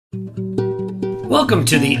Welcome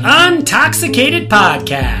to the Untoxicated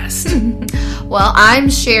Podcast. Well, I'm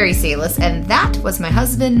Sherry Salis, and that was my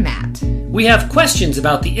husband, Matt. We have questions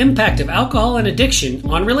about the impact of alcohol and addiction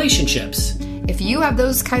on relationships. If you have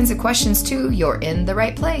those kinds of questions too, you're in the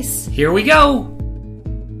right place. Here we go.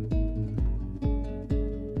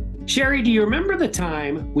 Sherry, do you remember the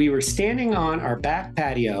time we were standing on our back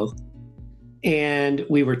patio and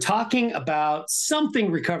we were talking about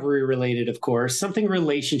something recovery related, of course, something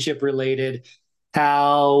relationship related,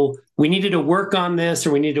 how we needed to work on this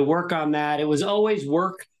or we needed to work on that. It was always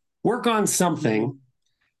work on something.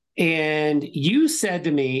 And you said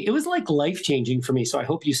to me, it was like life-changing for me. So I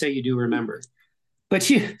hope you say you do remember. But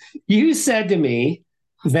you said to me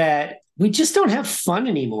that we just don't have fun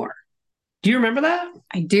anymore. Do you remember that?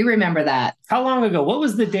 I do remember that. How long ago? What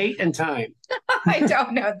was the date and time? I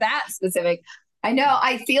don't know that specific. I know.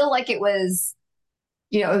 I feel like it was,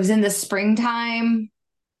 it was in the springtime.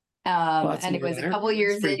 And it was a couple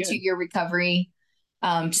years into your recovery.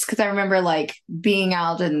 Just because I remember like being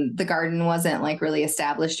out and the garden wasn't like really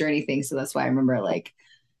established or anything. So that's why I remember like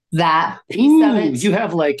that piece of it. You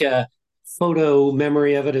have like a photo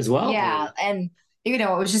memory of it as well. Yeah. And, it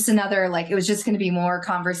was just another, like, it was just going to be more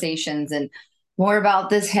conversations and more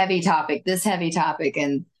about this heavy topic.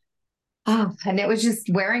 And it was just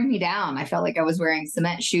wearing me down. I felt like I was wearing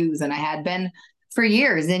cement shoes, and I had been for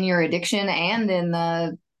years in your addiction and in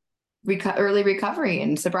the early recovery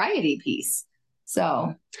and sobriety piece.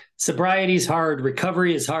 So sobriety is hard.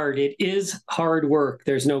 Recovery is hard. It is hard work.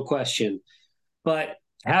 There's no question. But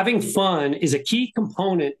having fun is a key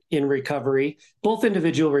component in recovery, both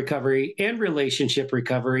individual recovery and relationship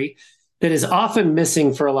recovery, that is often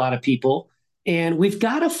missing for a lot of people. And we've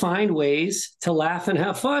got to find ways to laugh and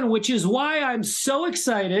have fun, which is why I'm so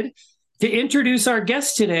excited to introduce our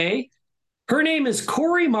guest today. Her name is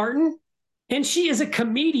Cory Martin, and she is a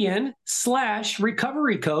comedian /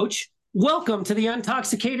 recovery coach. Welcome to the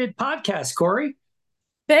Untoxicated Podcast, Cory.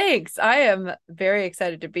 Thanks. I am very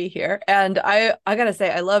excited to be here. And I gotta say,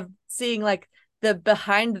 I love seeing like the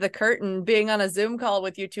behind the curtain, being on a Zoom call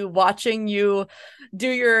with you two, watching you do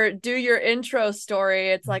your intro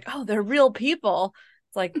story. It's like, oh, they're real people.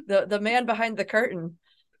 It's like the man behind the curtain.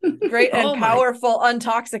 Great and powerful,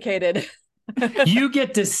 Untoxicated. You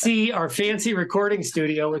get to see our fancy recording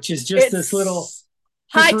studio, which is just this little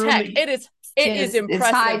high tech. It is impressive, it's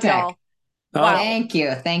high tech. y'all. Wow. Thank you.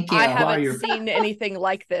 I haven't seen anything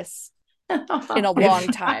like this in a long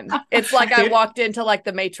time. It's like I walked into like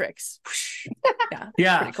the Matrix.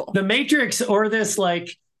 Yeah. Pretty cool. The Matrix, or this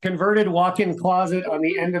like converted walk-in closet on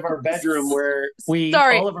the end of our bedroom where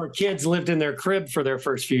all of our kids lived in their crib for their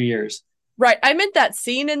first few years. Right. I meant that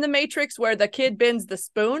scene in the Matrix where the kid bends the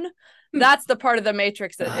spoon. That's the part of the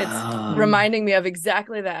Matrix that it's reminding me of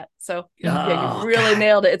exactly that. So you really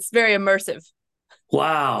nailed it. It's very immersive.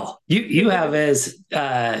 Wow. You have as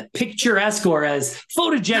picturesque or as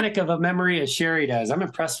photogenic of a memory as Sherry does. I'm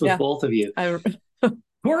impressed with both of you.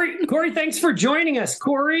 Cory, thanks for joining us.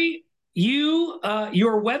 Cory,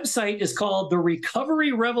 your website is called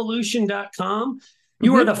therecoveryrevolution.com.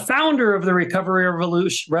 You are the founder of the Recovery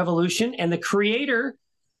Revolution and the creator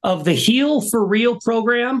of the Heal for Real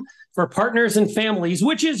program for partners and families,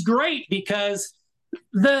 which is great because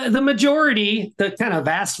the kind of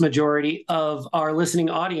vast majority of our listening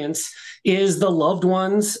audience is the loved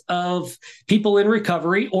ones of people in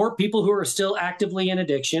recovery or people who are still actively in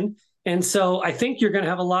addiction. And so I think you're going to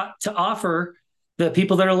have a lot to offer the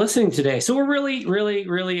people that are listening today. So we're really, really,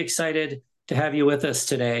 really excited to have you with us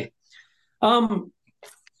today. I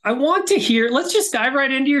want to hear, let's just dive right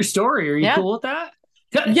into your story. Are you cool with that?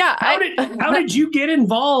 Yeah. How did you get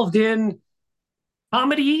involved in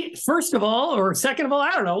comedy, first of all, or second of all,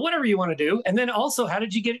 I don't know, whatever you want to do. And then also, how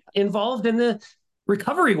did you get involved in the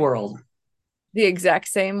recovery world? The exact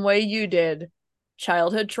same way you did.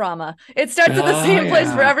 Childhood trauma. It starts at the same place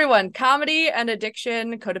for everyone. Comedy and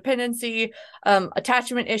addiction, codependency,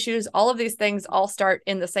 attachment issues, all of these things all start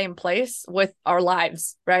in the same place with our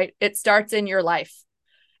lives, right? It starts in your life.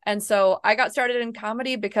 And so I got started in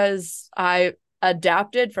comedy because I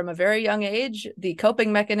adapted from a very young age the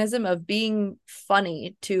coping mechanism of being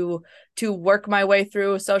funny to work my way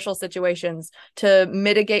through social situations, to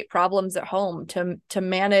mitigate problems at home, to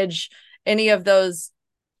manage any of those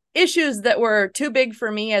issues that were too big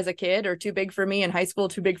for me as a kid or too big for me in high school,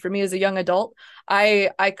 too big for me as a young adult.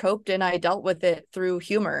 I coped and I dealt with it through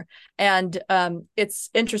humor. And it's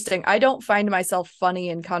interesting. I don't find myself funny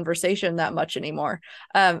in conversation that much anymore.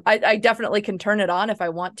 I definitely can turn it on if I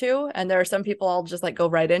want to. And there are some people I'll just like go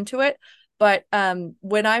right into it. But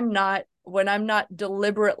when I'm not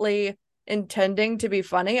deliberately intending to be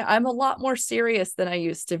funny, I'm a lot more serious than I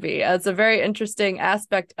used to be. It's a very interesting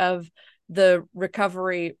aspect of the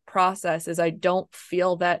recovery process is I don't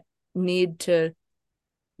feel that need to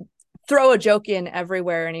throw a joke in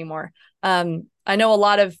everywhere anymore. I know a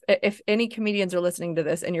lot of, if any comedians are listening to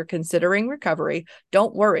this and you're considering recovery,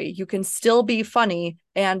 don't worry. You can still be funny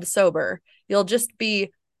and sober. You'll just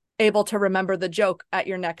be able to remember the joke at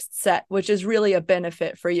your next set, which is really a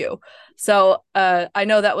benefit for you. So I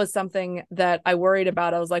know that was something that I worried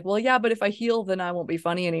about. I was like, well, yeah, but if I heal, then I won't be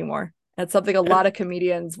funny anymore. That's something a lot of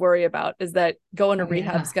comedians worry about, is that going to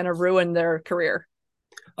rehab is going to ruin their career.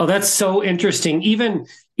 Oh, that's so interesting. Even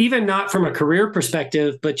not from a career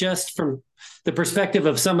perspective, but just from the perspective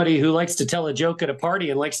of somebody who likes to tell a joke at a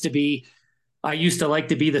party and likes to be, I used to like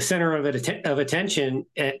to be the center of attention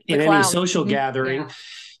in any social gathering. Yeah.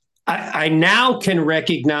 I now can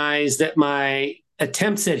recognize that my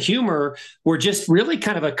attempts at humor were just really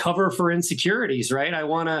kind of a cover for insecurities, right? I don't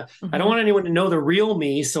want anyone to know the real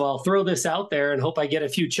me. So I'll throw this out there and hope I get a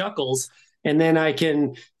few chuckles, and then I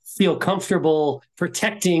can feel comfortable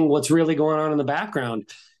protecting what's really going on in the background.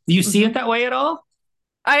 Do you see it that way at all?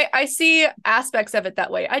 I see aspects of it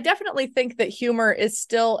that way. I definitely think that humor is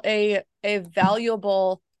still a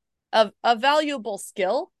valuable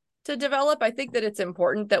skill to develop. I think that it's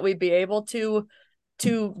important that we be able to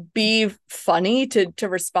be funny, to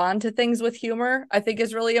respond to things with humor, I think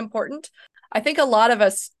is really important. I think a lot of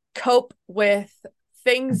us cope with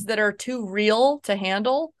things that are too real to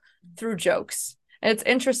handle through jokes. And it's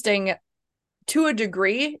interesting, to a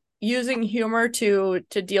degree, using humor to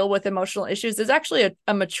deal with emotional issues is actually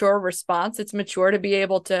a mature response. It's mature to be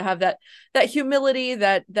able to have that humility,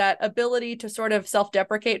 that ability to sort of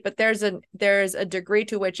self-deprecate, but there's a degree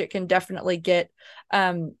to which it can definitely get,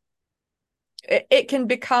 it can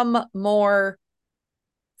become more,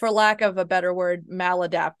 for lack of a better word,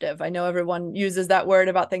 maladaptive. I know everyone uses that word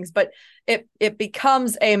about things, but it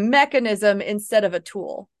becomes a mechanism instead of a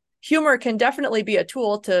tool. Humor can definitely be a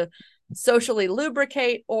tool to socially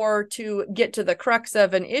lubricate or to get to the crux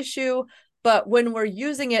of an issue. But when we're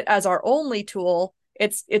using it as our only tool,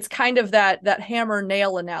 it's kind of that hammer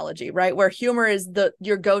nail analogy, right? Where humor is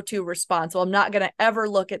your go-to response. Well, I'm not going to ever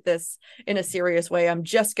look at this in a serious way. I'm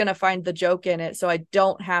just going to find the joke in it so I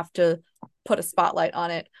don't have to put a spotlight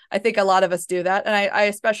on it. I think a lot of us do that. And I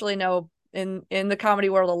especially know in the comedy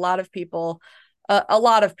world, a lot of people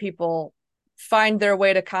find their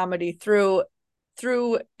way to comedy through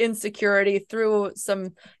insecurity, through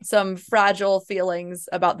some fragile feelings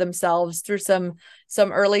about themselves, through some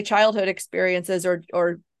early childhood experiences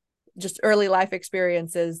or just early life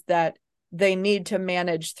experiences that they need to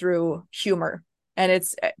manage through humor. And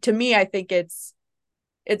it's, to me, I think it's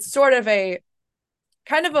sort of a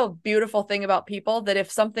kind of a beautiful thing about people, that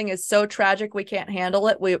if something is so tragic we can't handle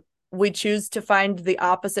it, we choose to find the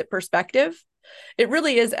opposite perspective. It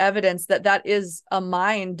really is evidence that is a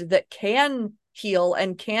mind that can heal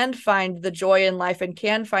and can find the joy in life and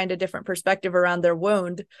can find a different perspective around their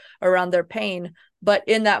wound, around their pain. But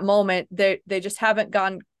in that moment, they just haven't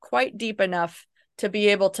gone quite deep enough to be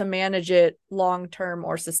able to manage it long-term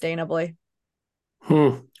or sustainably.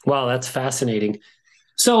 Wow, that's fascinating.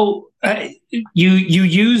 So you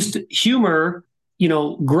used humor,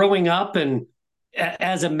 growing up and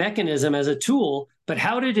as a mechanism, as a tool, but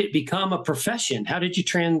how did it become a profession? How did you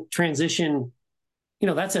transition?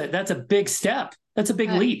 That's a big step. That's a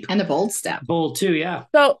big leap. And a bold step. Bold too, yeah.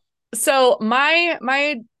 So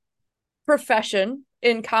my profession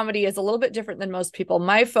in comedy is a little bit different than most people.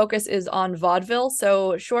 My focus is on vaudeville,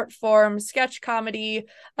 so short form, sketch comedy,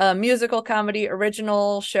 musical comedy,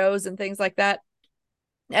 original shows, and things like that.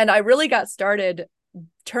 And I really got started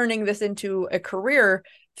turning this into a career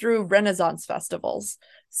through Renaissance festivals.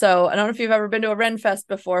 So I don't know if you've ever been to a Ren Fest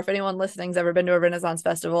before. If anyone listening's ever been to a Renaissance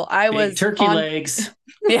festival, Big turkey legs.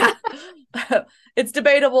 Yeah. It's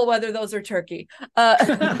debatable whether those are turkey.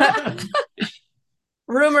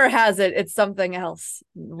 Rumor has it it's something else.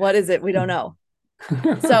 What is it? We don't know.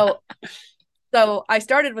 So I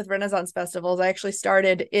started with Renaissance festivals. I actually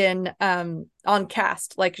started in on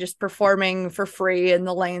cast, like just performing for free in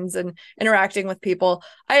the lanes and interacting with people.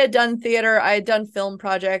 I had done theater, I had done film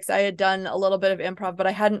projects, I had done a little bit of improv, but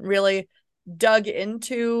I hadn't really dug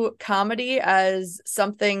into comedy as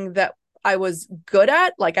something that I was good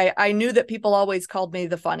at. Like I knew that people always called me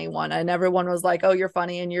the funny one, and everyone was like, "Oh, you're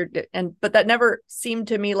funny," but that never seemed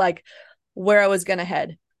to me like where I was going to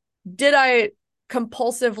head. Did I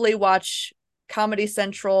compulsively watch Comedy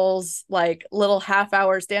Central's like little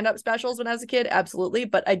half-hour stand-up specials when I was a kid? Absolutely.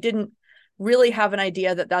 But I didn't really have an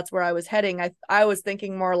idea that that's where I was heading. I was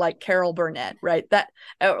thinking more like Carol Burnett, right? That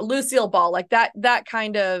Lucille Ball, like that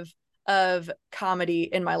kind of of comedy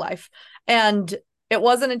in my life. And it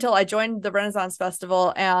wasn't until I joined the Renaissance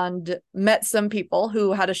Festival and met some people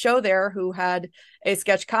who had a show there who had a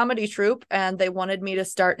sketch comedy troupe, and they wanted me to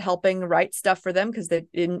start helping write stuff for them because they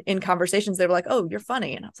in conversations they were like, "Oh, you're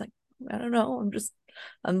funny," and I was like, "I don't know,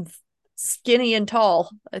 I'm skinny and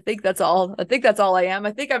tall. I think that's all I am.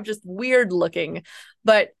 I think I'm just weird looking.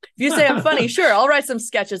 But if you say I'm funny, sure, I'll write some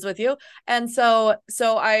sketches with you." And so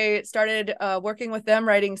I started working with them,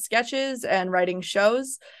 writing sketches and writing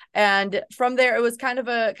shows. And from there, it was kind of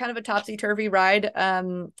a topsy-turvy ride,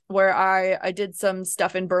 where I did some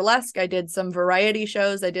stuff in burlesque. I did some variety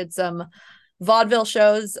shows. I did some vaudeville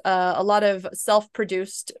shows, a lot of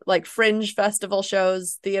self-produced, like fringe festival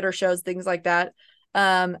shows, theater shows, things like that.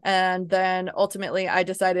 And then ultimately I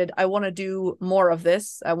decided I want to do more of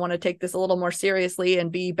this. I want to take this a little more seriously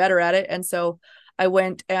and be better at it. And so I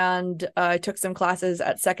went and I took some classes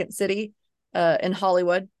at Second City in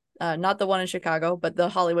Hollywood. Not the one in Chicago, but the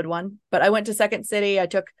Hollywood one. But I went to Second City. I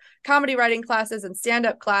took comedy writing classes and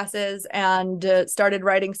stand-up classes and started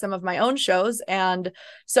writing some of my own shows. And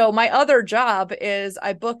so my other job is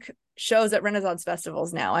I book shows at Renaissance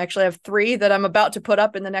festivals now. I actually have 3 that I'm about to put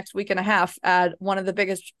up in the next week and a half at one of the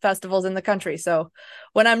biggest festivals in the country. So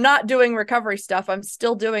when I'm not doing recovery stuff, I'm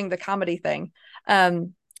still doing the comedy thing.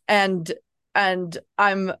 And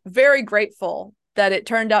I'm very grateful that it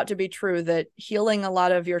turned out to be true, that healing a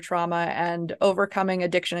lot of your trauma and overcoming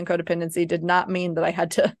addiction and codependency did not mean that I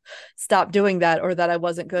had to stop doing that or that I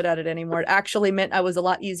wasn't good at it anymore. It actually meant I was a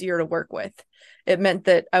lot easier to work with. It meant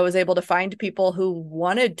that I was able to find people who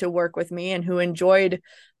wanted to work with me and who enjoyed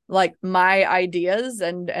like my ideas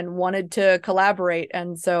and wanted to collaborate.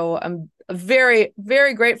 And so I'm very,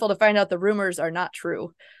 very grateful to find out the rumors are not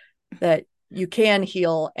true, that you can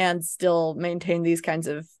heal and still maintain these kinds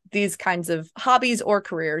of hobbies or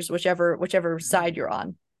careers, whichever side you're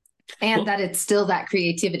on. And that it's still that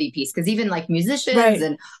creativity piece. Because even like musicians Right.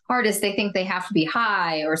 and artists, they think they have to be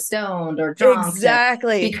high or stoned or drunk to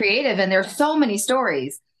be creative. And there's so many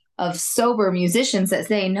stories of sober musicians that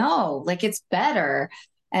say, no, like it's better.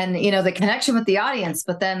 And, you know, the connection with the audience.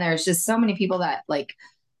 But then there's just so many people that like,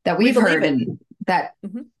 that we've heard and that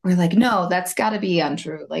we're like, no, that's got to be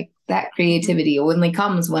untrue. Like that creativity only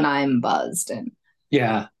comes when I'm buzzed. And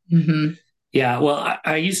yeah. Mm-hmm. Yeah. Well,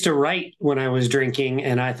 I used to write when I was drinking,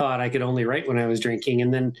 and I thought I could only write when I was drinking.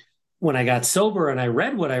 And then when I got sober and I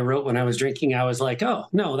read what I wrote when I was drinking, I was like, oh,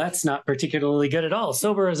 no, that's not particularly good at all.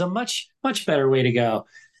 Sober is a much, much better way to go.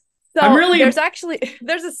 So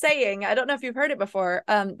there's a saying, I don't know if you've heard it before.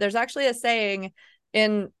 There's actually a saying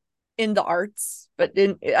in the arts, but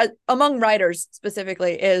among writers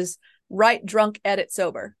specifically, is write drunk, edit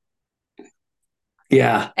sober.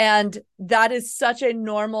 Yeah. And that is such a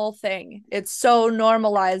normal thing. It's so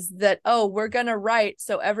normalized that, oh, we're going to write.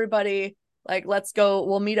 So everybody, like, let's go,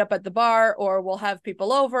 we'll meet up at the bar or we'll have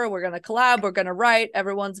people over. We're going to collab. We're going to write.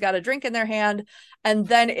 Everyone's got a drink in their hand. And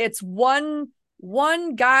then it's one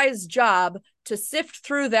guy's job to sift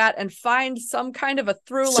through that and find some kind of a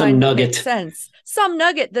through line that makes sense. Some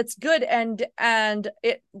nugget that's good. And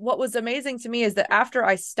what was amazing to me is that after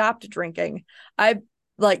I stopped drinking,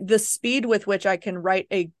 like the speed with which I can write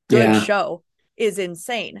a good show is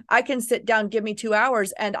insane. I can sit down, give me 2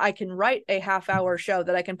 hours, and I can write a half-hour show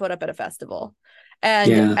that I can put up at a festival.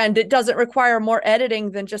 And it doesn't require more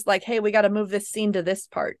editing than just like, hey, we got to move this scene to this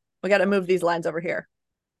part. We got to move these lines over here.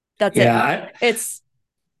 That's it. I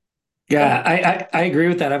agree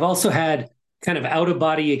with that. I've also had kind of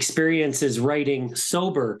out-of-body experiences writing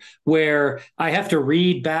sober, where I have to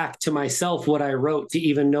read back to myself what I wrote to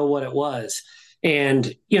even know what it was.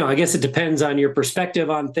 And, you know, I guess it depends on your perspective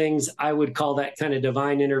on things. I would call that kind of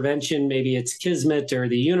divine intervention. Maybe it's kismet or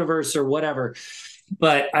the universe or whatever.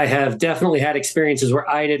 But I have definitely had experiences where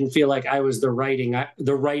I didn't feel like I was the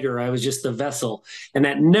writer. I was just the vessel. And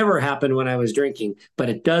that never happened when I was drinking. But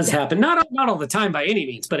it does happen. Not all the time by any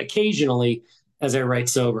means, but occasionally as I write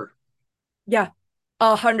sober. Yeah,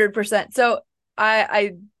 100%. So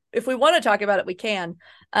I if we want to talk about it, we can.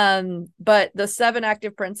 But the 7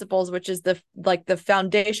 active principles, which is the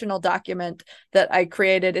foundational document that I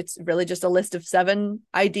created, it's really just a list of 7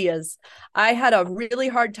 ideas. I had a really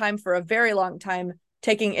hard time for a very long time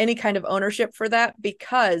taking any kind of ownership for that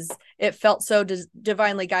because it felt so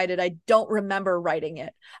divinely guided. I don't remember writing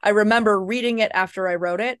it. I remember reading it after I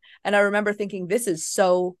wrote it. And I remember thinking, this is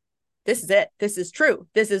it. This is true.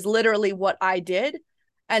 This is literally what I did.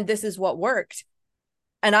 And this is what worked.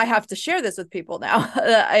 And I have to share this with people now.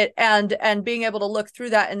 And being able to look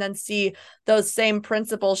through that and then see those same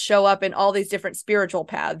principles show up in all these different spiritual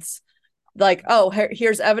paths like, oh,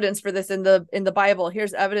 here's evidence for this in the Bible.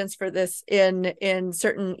 Here's evidence for this in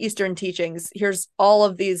certain Eastern teachings. Here's all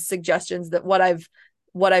of these suggestions that what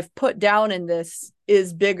I've put down in this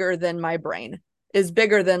is bigger than my brain, is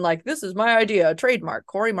bigger than like, this is my idea, trademark,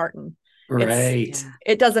 Cory Martin. Right.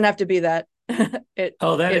 It doesn't have to be that. It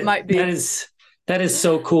might be. That is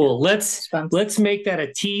so cool. Let's make that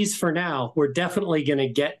a tease for now. We're definitely going to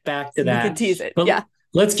get back to that. You can tease it. But yeah.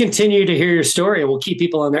 Let's continue to hear your story, and we'll keep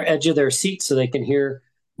people on their edge of their seat so they can hear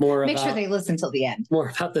more. Make sure they listen till the end. More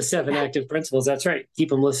about the 7 active principles. That's right. Keep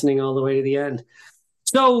them listening all the way to the end.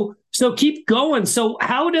 So keep going. So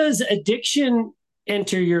how does addiction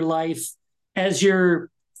enter your life as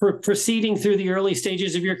you're proceeding through the early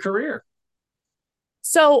stages of your career?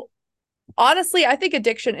 So honestly, I think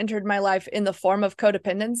addiction entered my life in the form of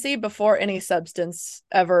codependency before any substance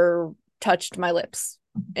ever touched my lips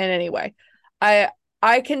in any way.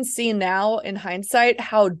 I can see now in hindsight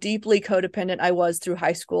how deeply codependent I was through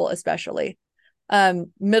high school, especially.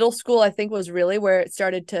 Middle school, I think, was really where it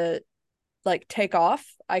started to like take off.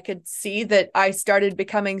 I could see that I started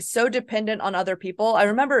becoming so dependent on other people. I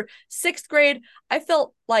remember 6th grade, I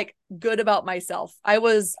felt like good about myself. I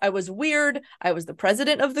was weird. I was the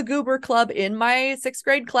president of the Goober Club in my 6th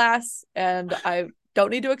grade class. And I don't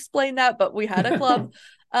need to explain that, but we had a club.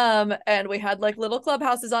 And we had like little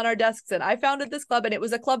clubhouses on our desks, and I founded this club, and it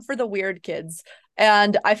was a club for the weird kids.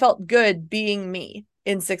 And I felt good being me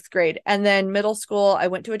in 6th grade. And then middle school, I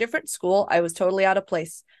went to a different school. I was totally out of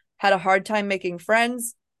place, had a hard time making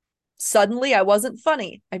friends. Suddenly I wasn't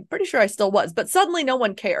funny. I'm pretty sure I still was, but suddenly no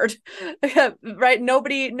one cared. Right?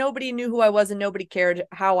 Nobody knew who I was, and nobody cared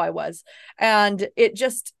how I was. And it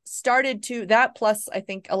just started to, that plus I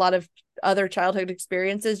think a lot of other childhood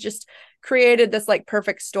experiences just created this like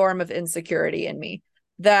perfect storm of insecurity in me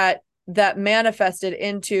that manifested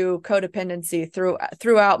into codependency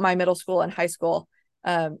throughout my middle school and high school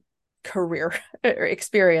career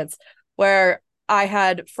experience, where I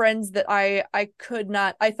had friends that I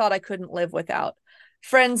thought I couldn't live without.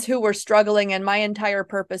 Friends who were struggling, and my entire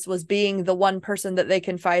purpose was being the one person that they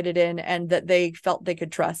confided in and that they felt they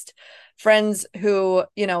could trust. Friends who,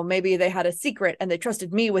 maybe they had a secret and they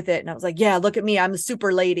trusted me with it. And I was like, yeah, look at me. I'm the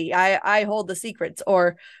super lady. I hold the secrets.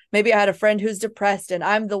 Or maybe I had a friend who's depressed and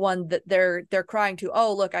I'm the one that they're crying to.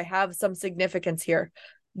 Oh, look, I have some significance here.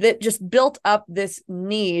 That just built up this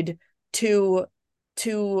need to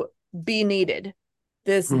be needed,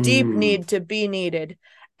 this deep need to be needed.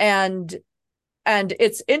 And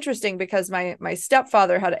it's interesting because my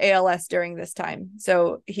stepfather had ALS during this time.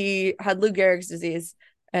 So he had Lou Gehrig's disease,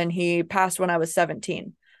 and he passed when I was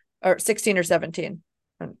 16 or 17,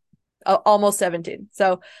 almost 17.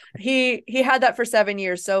 So he had that for 7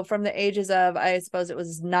 years. So from the ages of, I suppose it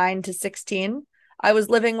was 9 to 16, I was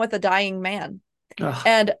living with a dying man. Ugh.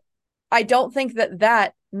 And I don't think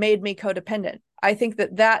that made me codependent. I think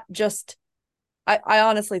that just, I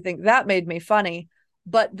honestly think that made me funny.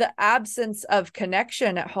 But the absence of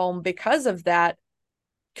connection at home because of that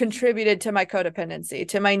contributed to my codependency,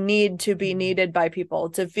 to my need to be needed by people,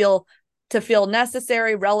 to feel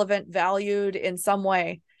necessary, relevant, valued in some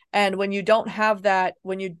way. And when you don't have that,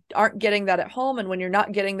 when you aren't getting that at home, and when you're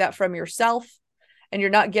not getting that from yourself, and you're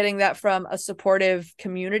not getting that from a supportive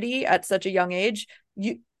community at such a young age,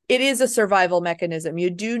 it is a survival mechanism. You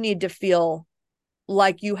do need to feel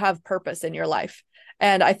like you have purpose in your life.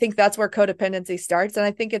 And I think that's where codependency starts. And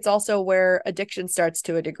I think it's also where addiction starts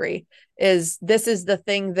to a degree. This is the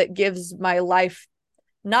thing that gives my life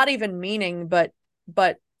not even meaning, but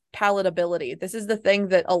palatability. This is the thing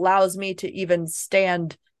that allows me to even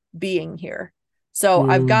stand being here. So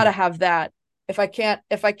I've got to have that. If I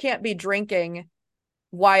can't be drinking,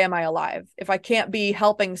 why am I alive? If I can't be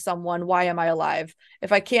helping someone, why am I alive?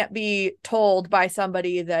 If I can't be told by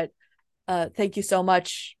somebody that, thank you so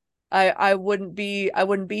much, I wouldn't be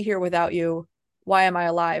here without you, why am I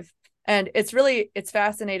alive? And it's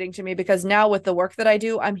fascinating to me because now with the work that I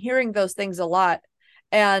do, I'm hearing those things a lot.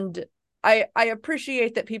 And I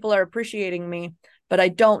appreciate that people are appreciating me, but I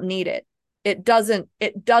don't need it. It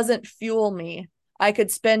doesn't fuel me. I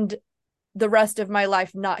could spend the rest of my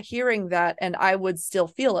life not hearing that, and I would still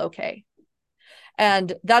feel okay.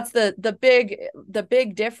 And that's the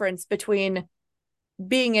big difference between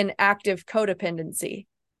being in active codependency,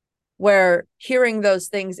 where hearing those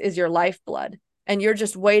things is your lifeblood, and you're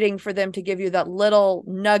just waiting for them to give you that little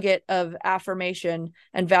nugget of affirmation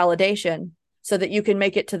and validation so that you can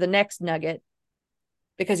make it to the next nugget,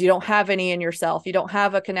 because you don't have any in yourself. You don't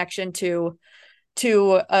have a connection to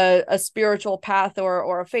a spiritual path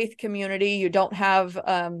or a faith community. You don't have,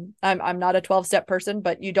 I'm not a 12-step person,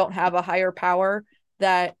 but you don't have a higher power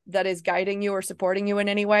that is guiding you or supporting you in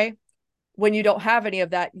any way. when you don't have any of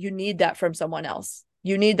that, you need that from someone else.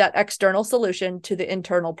 You need that external solution to the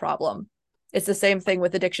internal problem. It's the same thing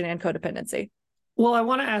with addiction and codependency. Well, I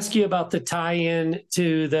want to ask you about the tie-in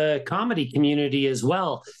to the comedy community as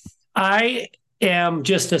well. I am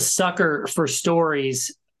just a sucker for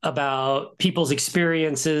stories about people's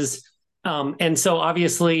experiences. And so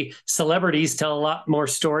obviously celebrities tell a lot more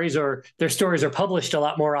stories, or their stories are published a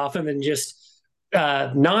lot more often than just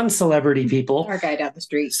non-celebrity people. Our guy down the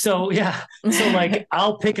street. So yeah. So like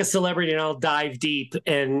I'll pick a celebrity and I'll dive deep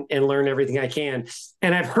and learn everything I can.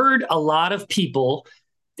 And I've heard a lot of people,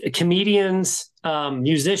 comedians,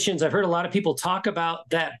 musicians, I've heard a lot of people talk about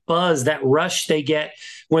that buzz, that rush they get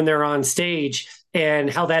when they're on stage, and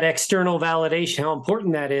how that external validation, how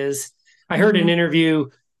important that is. I heard an interview,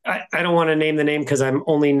 I don't want to name the name because I'm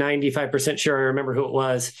only 95% sure I remember who it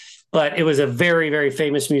was, but it was a very, very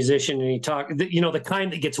famous musician. And he talked, the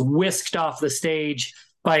kind that gets whisked off the stage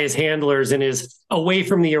by his handlers and is away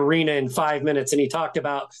from the arena in 5 minutes. And he talked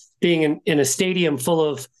about being in a stadium full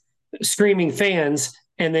of screaming fans.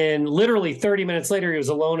 And then literally 30 minutes later, he was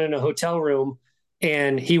alone in a hotel room.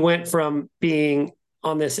 And he went from being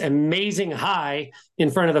on this amazing high in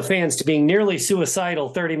front of the fans to being nearly suicidal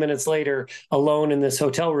 30 minutes later, alone in this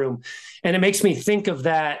hotel room. And it makes me think of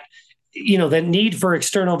that, that need for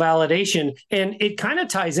external validation. And it kind of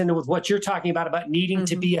ties into with what you're talking about needing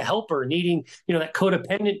to be a helper, needing, that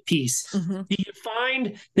codependent piece. Do you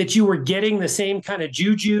find that you were getting the same kind of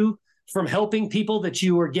juju from helping people that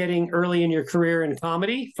you were getting early in your career in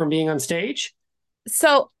comedy from being on stage?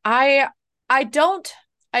 So I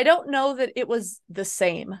don't know that it was the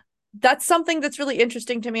same. That's something that's really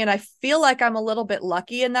interesting to me. And I feel like I'm a little bit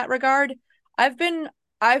lucky in that regard. I've been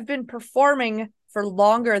performing for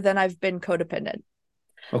longer than I've been codependent.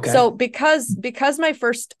 Okay. So because my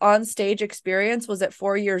first on stage experience was at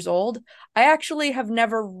 4 years old, I actually have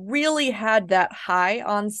never really had that high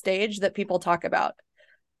on stage that people talk about.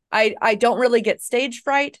 I don't really get stage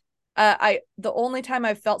fright. The only time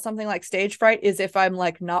I've felt something like stage fright is if I'm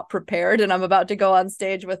like not prepared and I'm about to go on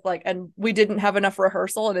stage with and we didn't have enough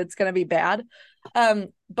rehearsal and it's going to be bad.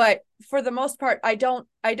 But for the most part, I don't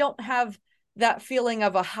have that feeling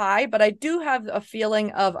of a high, but I do have a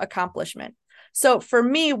feeling of accomplishment. So for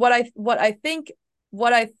me, what I think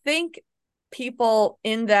people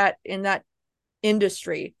in that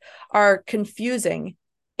industry are confusing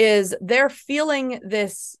is they're feeling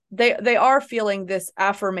this, they are feeling this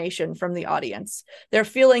affirmation from the audience. They're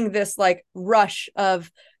feeling this like rush of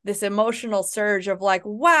this emotional surge of like,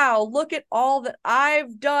 wow, look at all that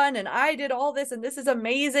I've done. And I did all this, and this is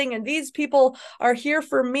amazing. And these people are here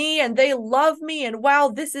for me and they love me. And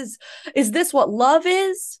wow, is this what love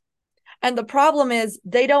is? And the problem is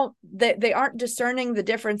they aren't discerning the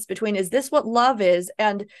difference between, is this what love is?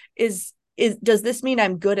 And does this mean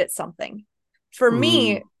I'm good at something? For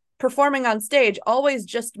me, performing on stage always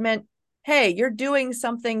just meant, hey, you're doing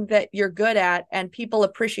something that you're good at and people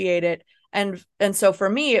appreciate it. And so for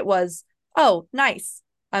me, it was, oh, nice.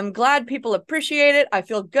 I'm glad people appreciate it. I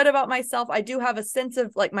feel good about myself. I do have a sense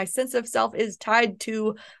of my sense of self is tied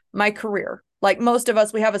to my career. Like most of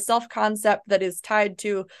us, we have a self-concept that is tied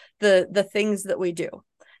to the things that we do.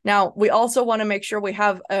 Now, we also want to make sure we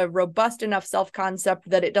have a robust enough self-concept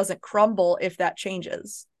that it doesn't crumble if that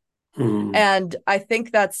changes. And I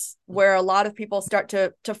think that's where a lot of people start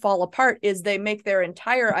to fall apart, is they make their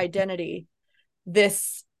entire identity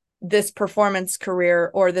this performance career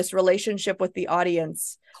or this relationship with the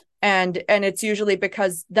audience. And it's usually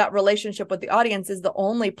because that relationship with the audience is the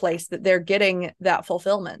only place that they're getting that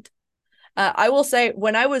fulfillment. I will say,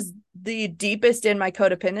 when I was the deepest in my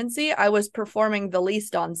codependency, I was performing the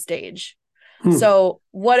least on stage. So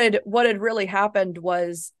what had really happened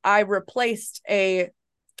was I replaced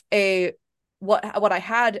what I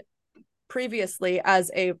had previously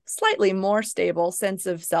as a slightly more stable sense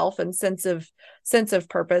of self and sense of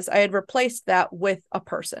purpose. I had replaced that with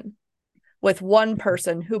one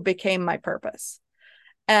person who became my purpose.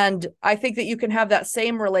 And I think that you can have that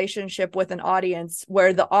same relationship with an audience,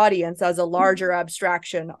 where the audience, as a larger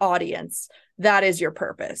abstraction audience, that is your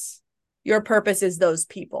purpose. Your purpose is those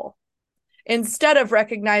people. Instead of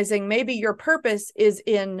recognizing maybe your purpose is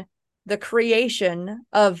in the creation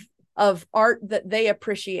of art that they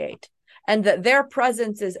appreciate, and that their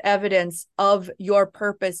presence is evidence of your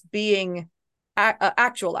purpose being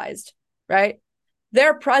actualized, right?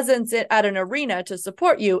 Their presence at an arena to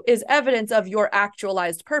support you is evidence of your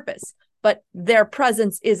actualized purpose, but their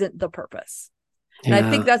presence isn't the purpose. Yeah. And I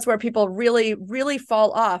think that's where people really, really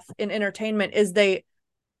fall off in entertainment, is they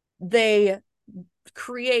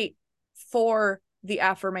create for the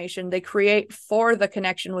affirmation, they create for the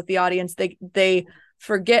connection with the audience, they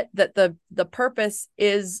forget that the purpose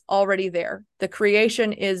is already there. The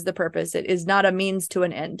creation is the purpose. It is not a means to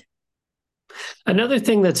an end. Another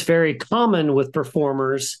thing that's very common with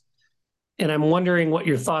performers, and I'm wondering what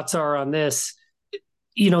your thoughts are on this,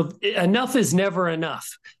 enough is never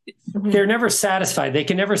enough. They're never satisfied. They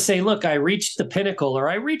can never say, look, I reached the pinnacle, or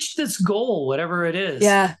I reached this goal, whatever it is.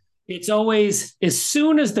 Yeah. It's always, as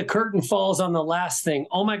soon as the curtain falls on the last thing,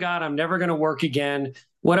 oh my God, I'm never going to work again.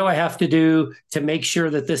 What do I have to do to make sure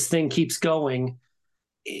that this thing keeps going?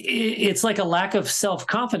 It's like a lack of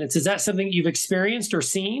self-confidence. Is that something you've experienced or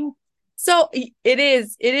seen? So it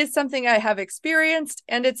is something I have experienced,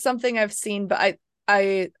 and it's something I've seen, but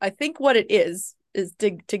I think what it is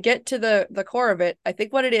to get to the core of it. I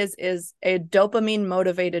think what it is a dopamine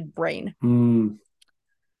motivated brain.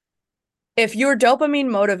 If you're dopamine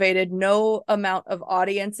motivated, no amount of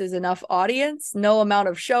audience is enough audience. No amount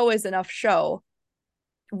of show is enough show.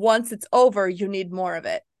 Once it's over, you need more of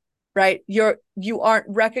it, right? You aren't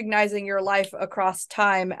recognizing your life across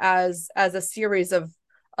time as a series of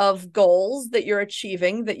goals that you're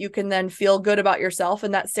achieving that you can then feel good about yourself,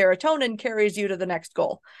 and that serotonin carries you to the next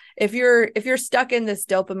goal. If you're stuck in this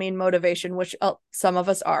dopamine motivation, which some of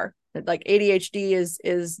us are, like ADHD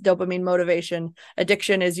is dopamine motivation,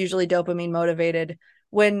 addiction is usually dopamine motivated.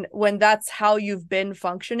 When that's how you've been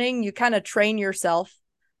functioning, you kind of train yourself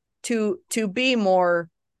to be more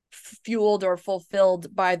fueled or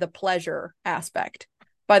fulfilled by the pleasure aspect,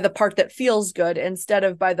 by the part that feels good, instead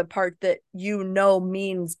of by the part that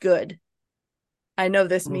means good. I know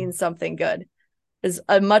this means something good. Is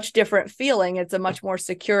a much different feeling. It's a much more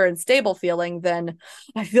secure and stable feeling than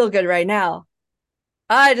I feel good right now.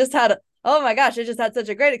 Oh my gosh, I just had such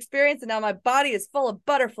a great experience, and now my body is full of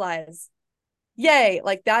butterflies. Yay.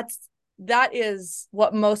 Like that is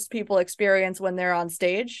what most people experience when they're on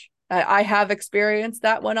stage. I have experienced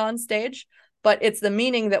that when on stage, but it's the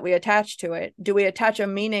meaning that we attach to it. Do we attach a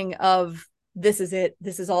meaning of this is it?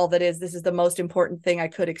 This is all that is. This is the most important thing I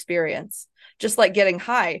could experience. Just like getting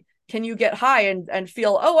high. Can you get high and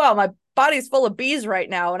feel, oh, wow, my body's full of bees right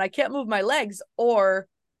now and I can't move my legs? Or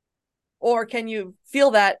can you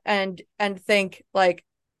feel that and think like,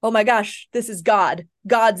 oh my gosh, this is God.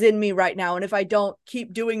 God's in me right now. And if I don't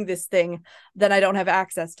keep doing this thing, then I don't have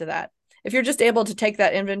access to that. If you're just able to take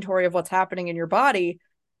that inventory of what's happening in your body,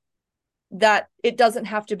 that it doesn't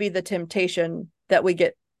have to be the temptation that we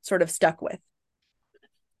get sort of stuck with.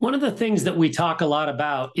 One of the things that we talk a lot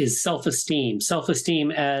about is self-esteem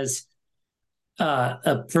as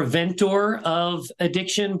a preventer of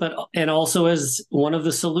addiction, and also as one of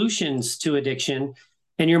the solutions to addiction.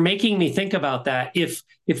 And you're making me think about that. If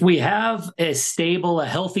we have a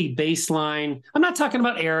healthy baseline, I'm not talking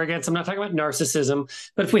about arrogance, I'm not talking about narcissism,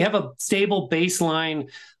 but if we have a stable baseline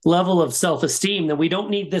level of self-esteem, then we don't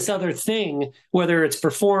need this other thing, whether it's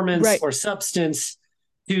performance or substance,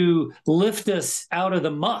 to lift us out of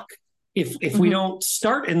the muck. If we don't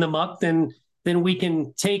start in the muck, then we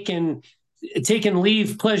can take and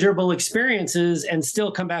leave pleasurable experiences and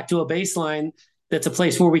still come back to a baseline that's a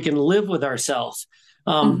place where we can live with ourselves.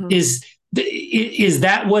 Is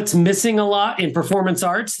that what's missing a lot in performance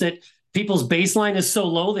arts, that people's baseline is so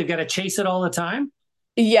low they've got to chase it all the time?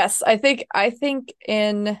 Yes, I think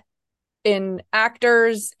in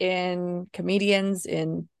actors, in comedians,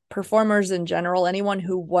 in performers in general, anyone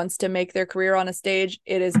who wants to make their career on a stage,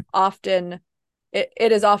 it is often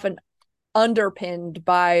underpinned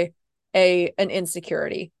by an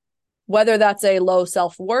insecurity, whether that's a low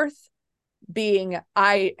self-worth, being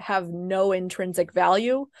I have no intrinsic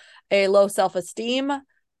value, a low self-esteem,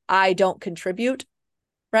 I don't contribute,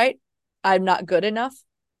 right? I'm not good enough.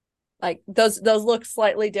 Like those look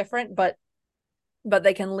slightly different, but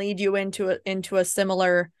they can lead you into a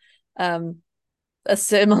similar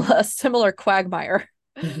quagmire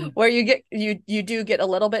where you do get a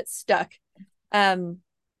little bit stuck,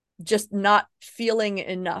 just not feeling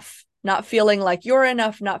enough, not feeling like you're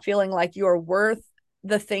enough, not feeling like you're worth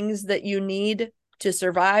the things that you need to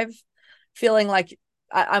survive, feeling like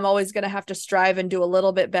I'm always going to have to strive and do a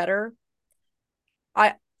little bit better.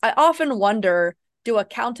 I often wonder, do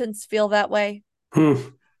accountants feel that way?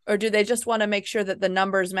 Or do they just want to make sure that the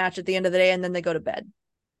numbers match at the end of the day and then they go to bed?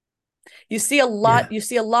 You see a lot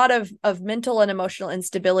of mental and emotional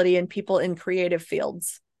instability in people in creative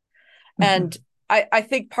fields. And I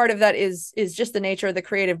think part of that is just the nature of the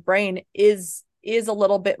creative brain is a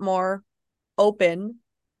little bit more open,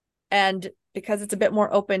 and because it's a bit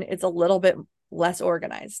more open, it's a little bit less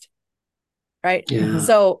organized, right?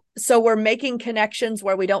 So we're making connections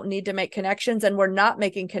where we don't need to make connections, and we're not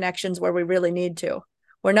making connections where we really need to.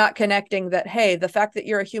 We're not connecting that, hey, the fact that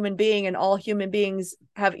you're a human being and all human beings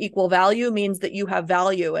have equal value means that you have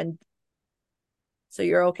value. And so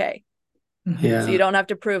you're okay. Yeah. So you don't have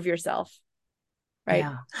to prove yourself. Right.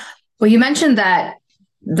 Yeah. Well, you mentioned that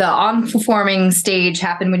the on performing stage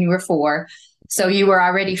happened when you were 4. So you were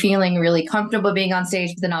already feeling really comfortable being on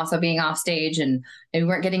stage, but then also being off stage, and you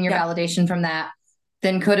weren't getting your validation from that.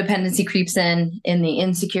 Then codependency creeps in the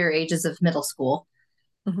insecure ages of middle school,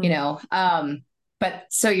 you know. But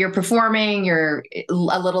so you're performing, you're a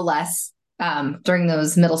little less during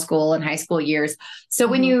those middle school and high school years. So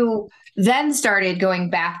when you then started going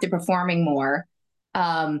back to performing more,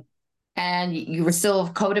 and you were still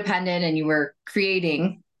codependent and you were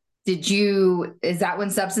creating, is that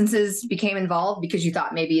when substances became involved because you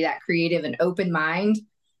thought maybe that creative and open mind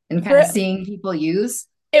and kind of seeing people use?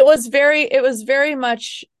 It was very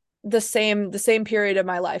much the same period of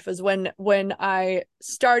my life as when I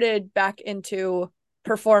started back into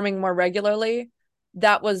performing more regularly.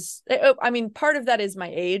 That was, I mean, part of that is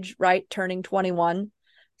my age, right? Turning 21.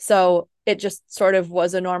 So it just sort of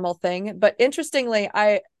was a normal thing. But interestingly,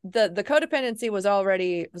 the codependency was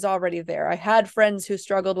already there. I had friends who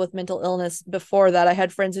struggled with mental illness before that. I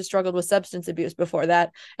had friends who struggled with substance abuse before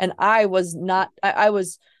that. And I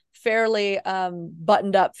was fairly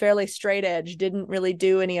buttoned up, fairly straight edge, didn't really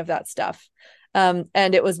do any of that stuff. And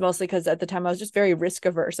it was mostly because at the time I was just very risk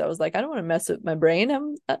averse. I was like, I don't want to mess with my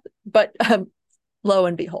brain. But lo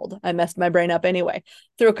and behold, I messed my brain up anyway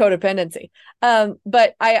through codependency.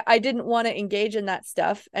 But I didn't want to engage in that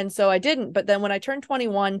stuff. And so I didn't. But then when I turned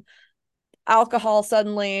 21, alcohol,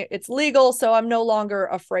 suddenly it's legal. So I'm no longer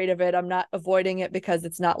afraid of it. I'm not avoiding it because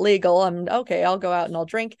it's not legal. I'm okay. I'll go out and I'll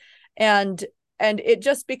drink. And it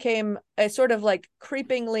just became a sort of like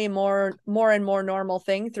creepingly more and more normal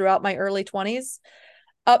thing throughout my early 20s,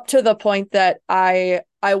 up to the point that I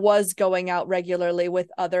was going out regularly with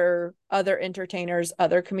other entertainers,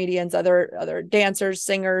 other comedians, other dancers,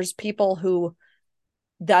 singers, people who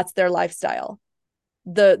that's their lifestyle.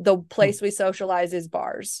 The place we socialize is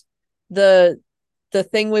bars. The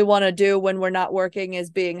thing we want to do when we're not working is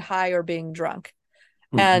being high or being drunk.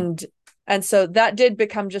 And so that did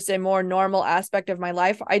become just a more normal aspect of my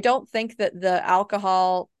life. I don't think that the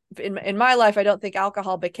alcohol in my life, I don't think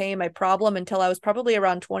alcohol became a problem until I was probably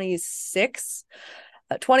around 26,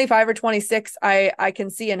 25 or 26. I can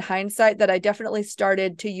see in hindsight that I definitely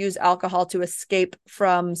started to use alcohol to escape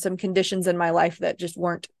from some conditions in my life that just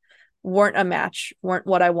weren't a match, weren't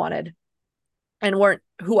what I wanted, and weren't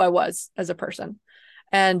who I was as a person.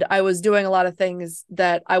 And I was doing a lot of things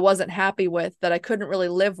that I wasn't happy with, that I couldn't really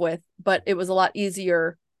live with, but it was a lot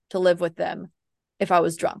easier to live with them if I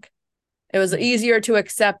was drunk. It was easier to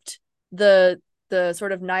accept the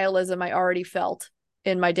sort of nihilism I already felt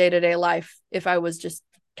in my day-to-day life if I was just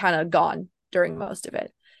kind of gone during most of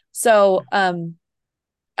it. So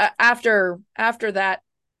after that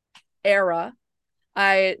era,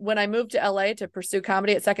 when I moved to LA to pursue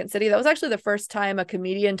comedy at Second City, that was actually the first time a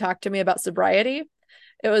comedian talked to me about sobriety.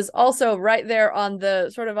 It was also right there on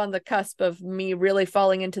the cusp of me really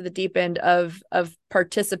falling into the deep end of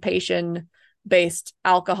participation based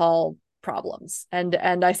alcohol problems. And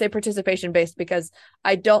I say participation based because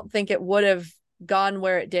I don't think it would have gone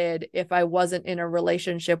where it did if I wasn't in a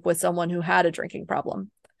relationship with someone who had a drinking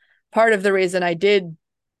problem. Part of the reason I did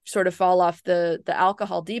sort of fall off the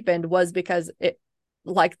alcohol deep end was because it,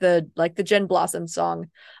 like the Gin Blossom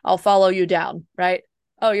song, I'll follow you down, right?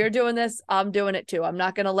 Oh, you're doing this, I'm doing it too. I'm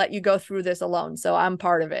not going to let you go through this alone. So I'm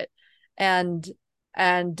part of it. And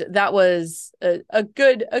that was a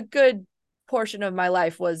good portion of my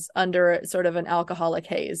life was under sort of an alcoholic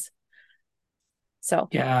haze. So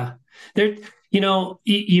yeah, there,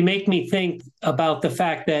 you make me think about the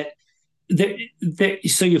fact that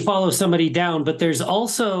so you follow somebody down, but there's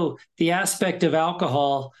also the aspect of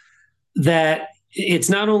alcohol that it's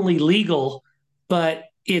not only legal, but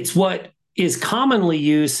it's what is commonly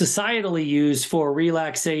used, societally used for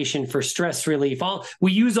relaxation, for stress relief.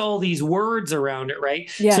 We use all these words around it, right?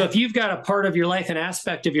 Yeah. So if you've got a part of your life, an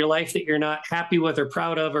aspect of your life that you're not happy with or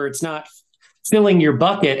proud of, or it's not filling your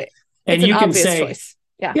bucket, and you can say, choice.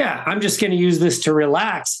 Yeah, I'm just going to use this to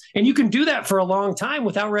relax. And you can do that for a long time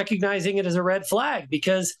without recognizing it as a red flag,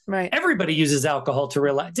 because everybody uses alcohol to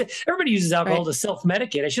relax. Everybody uses alcohol to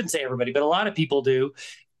self-medicate. I shouldn't say everybody, but a lot of people do.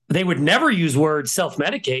 They would never use words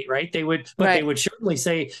self-medicate, right? They would, but they would certainly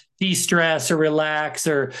say de-stress or relax,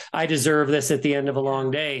 or I deserve this at the end of a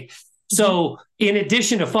long day. So in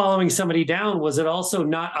addition to following somebody down, was it also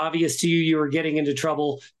not obvious to you were getting into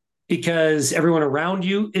trouble because everyone around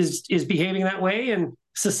you is behaving that way and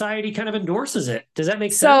society kind of endorses it? Does that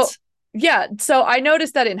make sense? Yeah. So I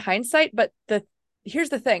noticed that in hindsight, but here's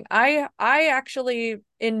the thing. I actually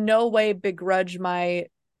in no way begrudge my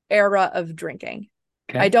era of drinking.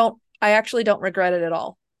 Okay. I actually don't regret it at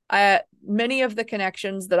all. Many of the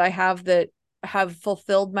connections that I have that have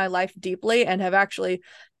fulfilled my life deeply and have actually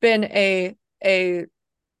been a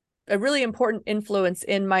really important influence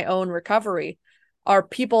in my own recovery are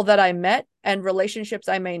people that I met and relationships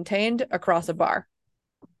I maintained across a bar.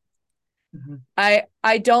 Mm-hmm.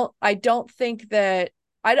 I don't think that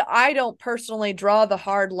I don't personally draw the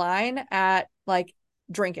hard line at like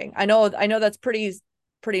drinking. I know that's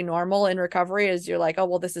pretty normal in recovery, is you're like, oh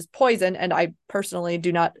well, this is poison, and I personally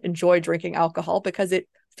do not enjoy drinking alcohol because it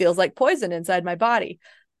feels like poison inside my body.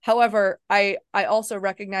 However, I also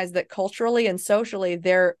recognize that culturally and socially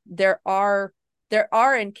there are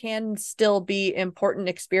and can still be important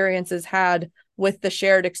experiences had with the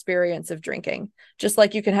shared experience of drinking. Just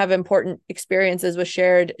like you can have important experiences with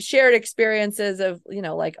shared experiences of,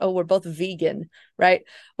 like, oh, we're both vegan, right?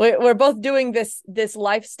 We're both doing this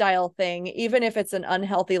lifestyle thing, even if it's an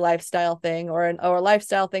unhealthy lifestyle thing or a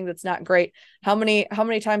lifestyle thing that's not great. How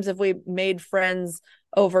many times have we made friends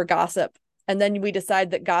over gossip? And then we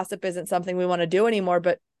decide that gossip isn't something we want to do anymore,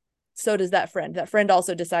 but so does that friend. That friend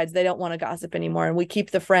also decides they don't want to gossip anymore, and we keep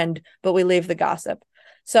the friend, but we leave the gossip.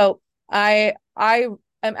 So I am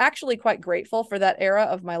actually quite grateful for that era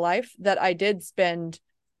of my life that I did spend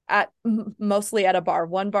mostly at a bar,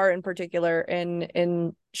 one bar in particular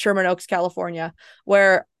in Sherman Oaks, California,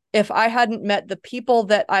 where if I hadn't met the people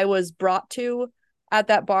that I was brought to at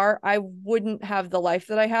that bar, I wouldn't have the life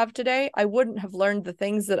that I have today. I wouldn't have learned the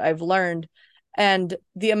things that I've learned. And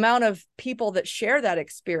the amount of people that share that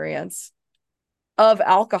experience of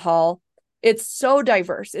alcohol, it's so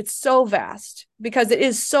diverse, it's so vast because it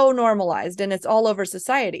is so normalized and it's all over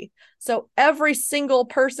society. So every single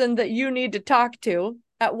person that you need to talk to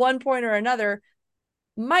at one point or another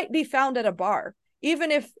might be found at a bar.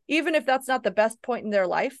 Even if that's not the best point in their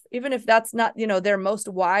life, even if that's not, their most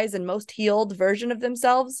wise and most healed version of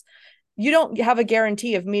themselves, you don't have a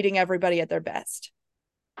guarantee of meeting everybody at their best.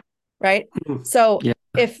 Right? So yeah.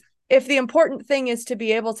 If the important thing is to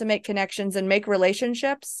be able to make connections and make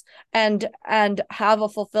relationships and have a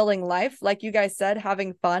fulfilling life, like you guys said,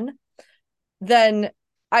 having fun, then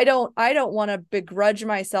I don't want to begrudge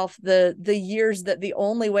myself the years that the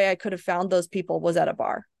only way I could have found those people was at a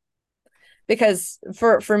bar. Because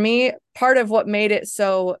for me, part of what made it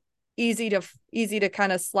so easy to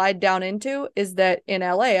kind of slide down into is that in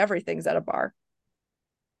LA, everything's at a bar,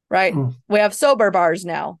 right? We have sober bars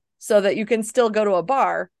now so that you can still go to a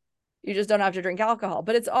bar. You just don't have to drink alcohol,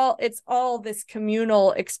 but it's all this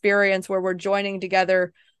communal experience where we're joining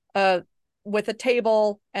together with a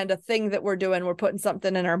table and a thing that we're doing. We're putting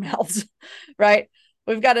something in our mouths, right?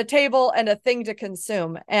 We've got a table and a thing to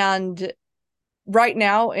consume. And right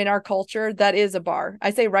now in our culture, that is a bar. I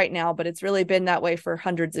say right now, but it's really been that way for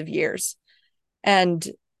hundreds of years. And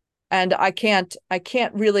I can't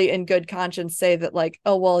really in good conscience say that like,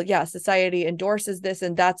 oh, well, yeah, society endorses this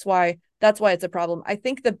and that's why it's a problem. I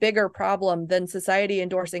think the bigger problem than society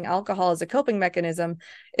endorsing alcohol as a coping mechanism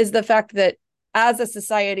is the fact that as a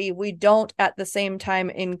society, we don't at the same time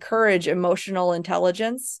encourage emotional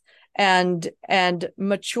intelligence and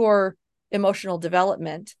mature emotional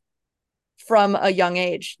development from a young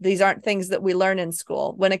age. These aren't things that we learn in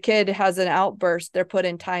school. When a kid has an outburst, they're put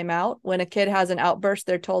in timeout. When a kid has an outburst,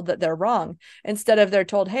 they're told that they're wrong. Instead of they're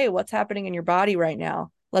told, hey, what's happening in your body right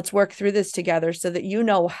now? Let's work through this together so that you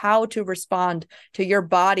know how to respond to your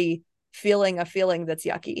body feeling a feeling that's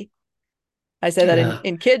yucky. I say that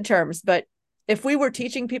in kid terms, but if we were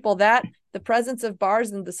teaching people that, the presence of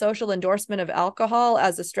bars and the social endorsement of alcohol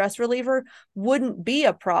as a stress reliever wouldn't be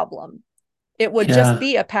a problem. It would just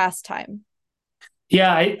be a pastime.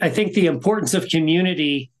 Yeah, I think the importance of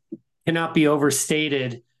community cannot be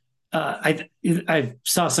overstated. I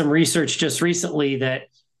saw some research just recently that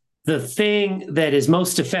the thing that is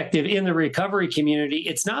most effective in the recovery community,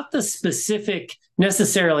 it's not the specific not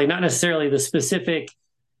necessarily the specific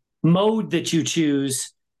mode that you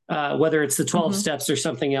choose, whether it's the 12 steps or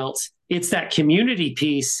something else. It's that community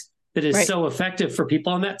piece that is so effective for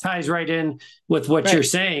people. And that ties right in with what you're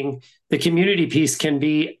saying. The community piece can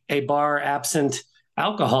be a bar absent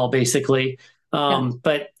alcohol, basically.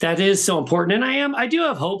 But that is so important. And I do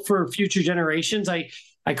have hope for future generations. I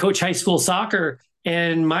coach high school soccer,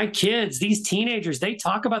 and my kids, these teenagers, they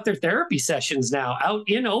talk about their therapy sessions now out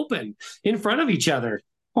in open in front of each other.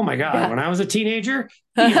 Oh my God. When I was a teenager,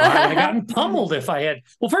 I would have gotten pummeled if I had.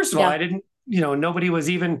 Well, first of all, I didn't, nobody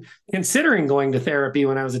was even considering going to therapy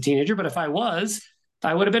when I was a teenager. But if I was,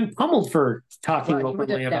 I would have been pummeled for talking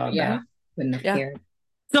openly about that. Wouldn't have cared.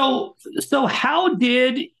 So how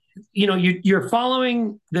did you're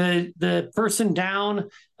following the person down.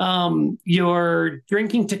 You're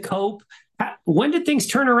drinking to cope. When did things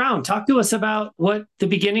turn around? Talk to us about what the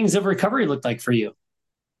beginnings of recovery looked like for you.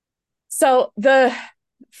 So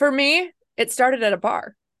for me, it started at a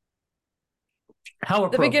bar. How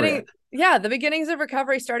appropriate. The beginnings of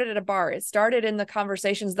recovery started at a bar. It started in the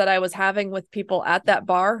conversations that I was having with people at that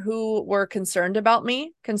bar who were concerned about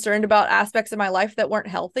me, concerned about aspects of my life that weren't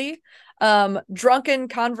healthy. Drunken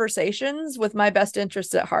conversations with my best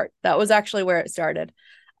interests at heart. That was actually where it started.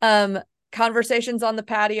 Conversations on the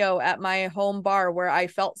patio at my home bar where I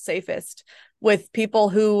felt safest, with people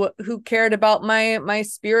who cared about my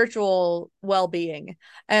spiritual well-being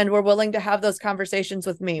and were willing to have those conversations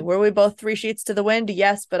with me. Were we both three sheets to the wind?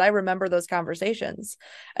 Yes, but I remember those conversations.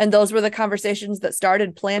 And those were the conversations that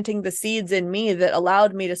started planting the seeds in me that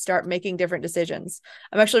allowed me to start making different decisions.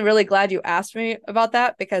 I'm actually really glad you asked me about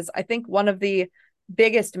that, because I think one of the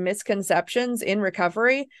biggest misconceptions in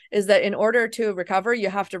recovery is that in order to recover,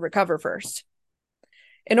 you have to recover first.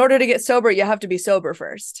 In order to get sober, you have to be sober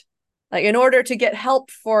first. Like, in order to get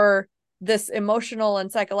help for this emotional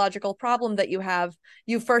and psychological problem that you have,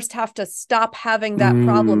 you first have to stop having that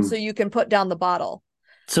problem so you can put down the bottle.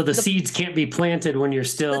 So the seeds can't be planted when you're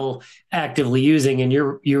still actively using, and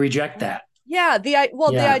you reject that. Yeah. The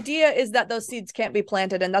idea is that those seeds can't be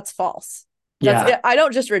planted, and that's false. I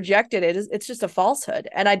don't just reject it. It's just a falsehood.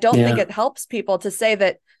 And I don't think it helps people to say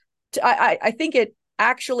that. I think it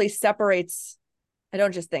actually separates. I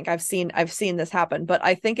don't just think, I've seen this happen, but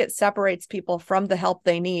I think it separates people from the help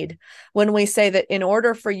they need when we say that in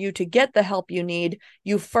order for you to get the help you need,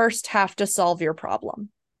 you first have to solve your problem.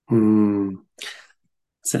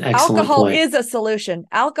 It's an excellent Alcohol point. is a solution.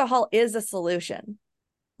 Alcohol is a solution.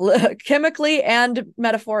 Chemically and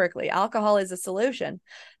metaphorically, alcohol is a solution.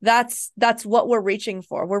 That's what we're reaching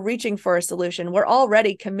for. We're reaching for a solution. We're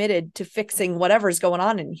already committed to fixing whatever's going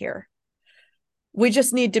on in here. We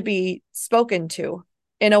just need to be spoken to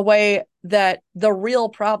in a way that the real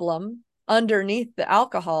problem underneath the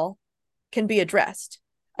alcohol can be addressed.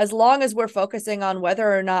 As long as we're focusing on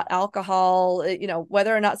whether or not alcohol,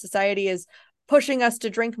 whether or not society is pushing us to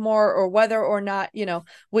drink more, or whether or not,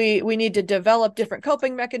 we need to develop different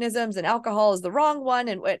coping mechanisms and alcohol is the wrong one.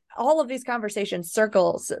 And all of these conversations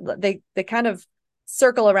they kind of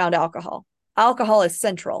circle around alcohol. Alcohol is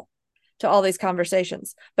central to all these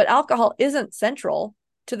conversations, but alcohol isn't central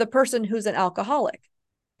to the person who's an alcoholic.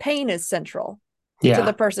 Pain is central to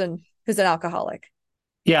the person who's an alcoholic.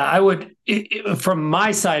 Yeah, I would, from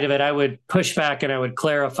my side of it, I would push back and I would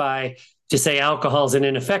clarify to say alcohol is an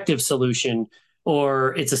ineffective solution,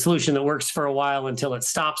 or it's a solution that works for a while until it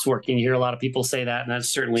stops working. You hear a lot of people say that, and that's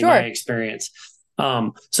certainly my experience.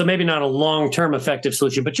 So maybe not a long-term effective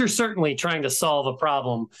solution, but you're certainly trying to solve a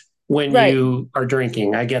problem when you are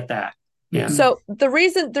drinking. I get that. Yeah. So the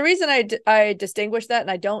reason I distinguish that, and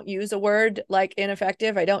I don't use a word like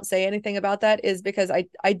ineffective, I don't say anything about that, is because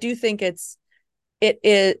I do think it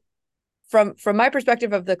is from my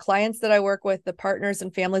perspective of the clients that I work with, the partners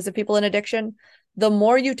and families of people in addiction, the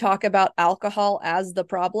more you talk about alcohol as the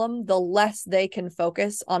problem, the less they can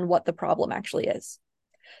focus on what the problem actually is.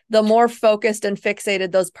 The more focused and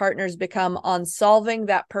fixated those partners become on solving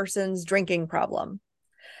that person's drinking problem.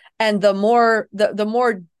 And the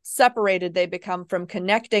more separated they become from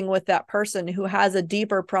connecting with that person who has a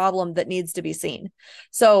deeper problem that needs to be seen.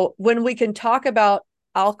 So when we can talk about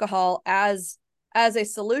alcohol as a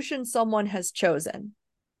solution someone has chosen,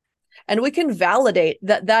 and we can validate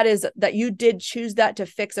that you did choose that to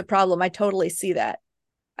fix a problem, I totally see that.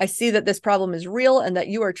 I see that this problem is real and that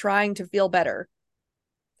you are trying to feel better.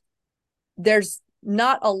 There's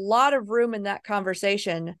not a lot of room in that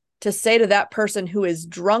conversation to say to that person who is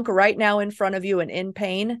drunk right now in front of you and in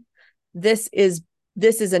pain, this is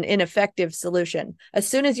an ineffective solution. As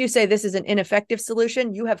soon as you say this is an ineffective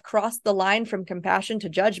solution, you have crossed the line from compassion to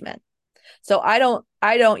judgment. So I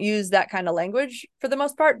don't use that kind of language for the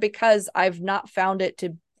most part, because I've not found it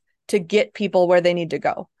to get people where they need to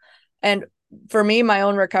go. And for me, my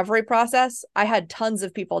own recovery process, I had tons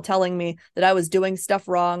of people telling me that I was doing stuff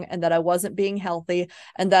wrong and that I wasn't being healthy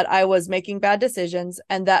and that I was making bad decisions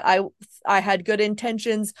and that I had good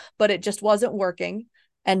intentions, but it just wasn't working.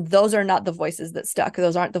 And those are not the voices that stuck.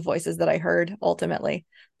 Those aren't the voices that I heard ultimately.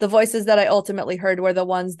 The voices that I ultimately heard were the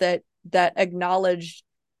ones that acknowledged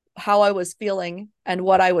how I was feeling and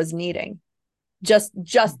what I was needing. Just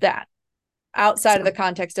that, outside of the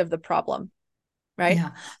context of the problem. Right?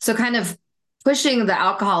 Yeah. So kind of pushing the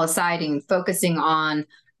alcohol aside and focusing on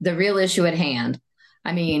the real issue at hand.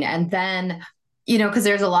 I mean, and then, because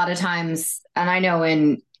there's a lot of times, and I know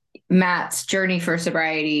in Matt's journey for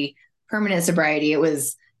sobriety, permanent sobriety, it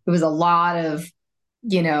was was a lot of,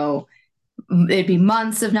 you know, it'd be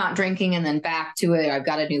months of not drinking and then back to it. I've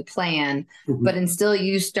got a new plan. Mhm. But until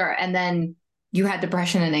you start, and then you had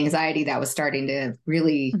depression and anxiety that was starting to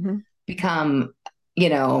really become, you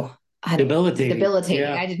know, debilitating.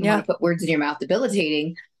 Yeah. I didn't want to put words in your mouth,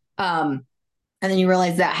 debilitating. And then you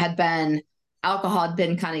realize that alcohol had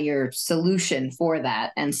been kind of your solution for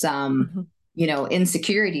that, and some, you know,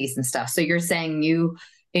 insecurities and stuff. So you're saying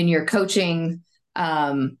in your coaching,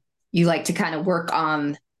 you like to kind of work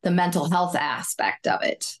on the mental health aspect of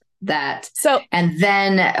it, and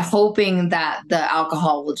then hoping that the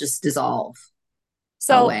alcohol will just dissolve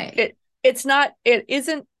away. It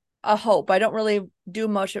isn't a hope. I don't really do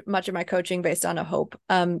much of my coaching based on a hope.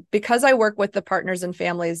 Because I work with the partners and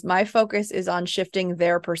families, my focus is on shifting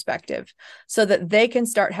their perspective so that they can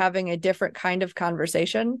start having a different kind of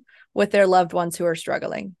conversation with their loved ones who are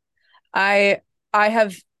struggling. I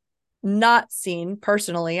have not seen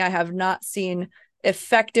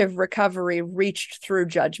effective recovery reached through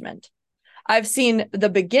judgment. I've seen the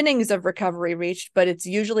beginnings of recovery reached, but it's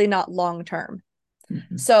usually not long-term.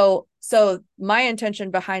 So my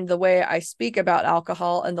intention behind the way I speak about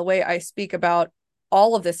alcohol and the way I speak about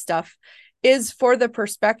all of this stuff is for the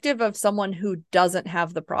perspective of someone who doesn't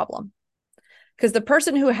have the problem. Because the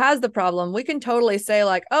person who has the problem, we can totally say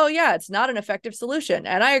like, oh yeah, it's not an effective solution.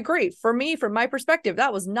 And I agree. For me, from my perspective,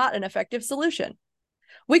 that was not an effective solution.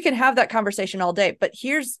 We can have that conversation all day, but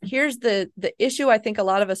here's the issue I think a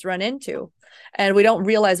lot of us run into, and we don't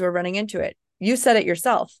realize we're running into it. You said it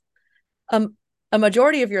yourself. A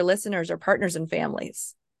majority of your listeners are partners and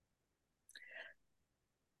families.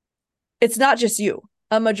 It's not just you.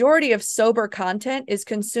 A majority of sober content is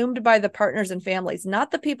consumed by the partners and families,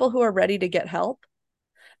 not the people who are ready to get help,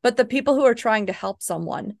 but the people who are trying to help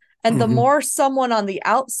someone. And the more someone on the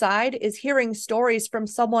outside is hearing stories from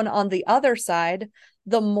someone on the other side,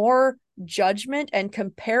 the more judgment and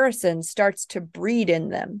comparison starts to breed in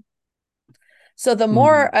them. So the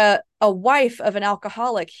more a wife of an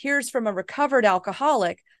alcoholic hears from a recovered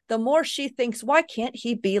alcoholic, the more she thinks, why can't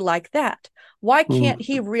he be like that? Why can't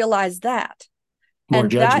he realize that? More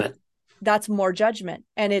judgment. That's more judgment.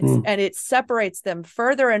 And it separates them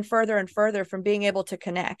further and further and further from being able to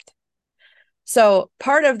connect. So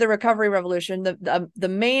part of the recovery revolution, the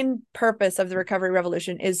main purpose of the recovery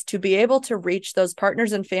revolution is to be able to reach those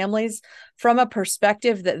partners and families from a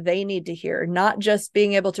perspective that they need to hear, not just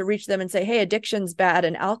being able to reach them and say, hey, addiction's bad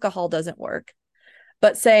and alcohol doesn't work,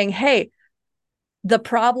 but saying, hey, the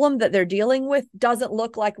problem that they're dealing with doesn't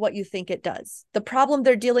look like what you think it does. The problem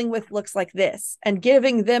they're dealing with looks like this, and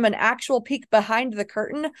giving them an actual peek behind the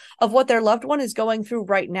curtain of what their loved one is going through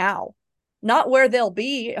right now. Not where they'll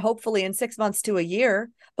be, hopefully in 6 months to a year,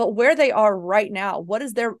 but where they are right now. What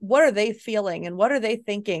are they feeling, and what are they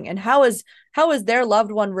thinking, and how is their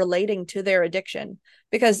loved one relating to their addiction?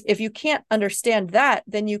 Because if you can't understand that,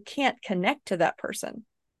 then you can't connect to that person.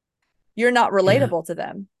 You're not relatable to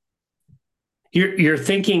them. Your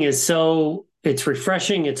thinking is it's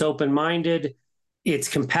refreshing, it's open-minded, it's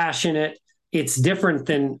compassionate, it's different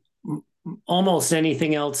than almost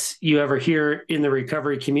anything else you ever hear in the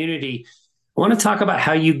recovery community. I want to talk about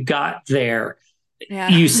how you got there. Yeah.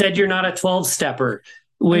 You said you're not a 12-stepper.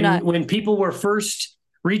 When people were first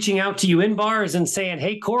reaching out to you in bars and saying,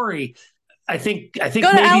 hey, Cory, I think maybe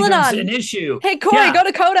there's an issue. Hey, Cory, go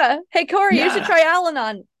to Coda. Hey, Cory, you should try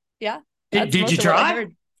Al-Anon. Yeah. Did you try?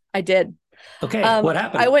 I did. Okay. What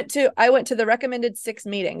happened? I went to the recommended 6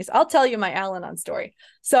 meetings. I'll tell you my Al-Anon story.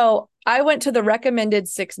 So I went to the recommended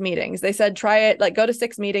 6 meetings. They said, try it, like go to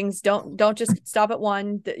 6 meetings. Don't just stop at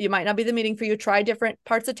one. You might not be the meeting for you. Try different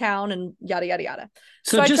parts of town and yada, yada, yada.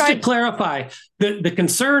 So just to clarify, the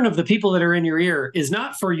concern of the people that are in your ear is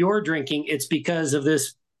not for your drinking. It's because of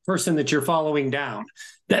this person that you're following down.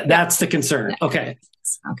 That's the concern. Okay.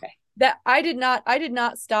 Okay. That I did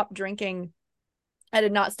not stop drinking. I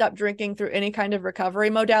did not stop drinking through any kind of recovery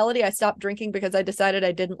modality. I stopped drinking because I decided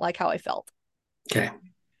I didn't like how I felt. Okay.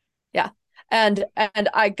 Yeah. And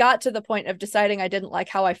I got to the point of deciding I didn't like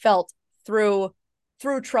how I felt through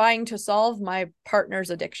trying to solve my partner's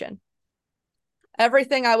addiction.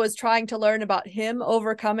 Everything I was trying to learn about him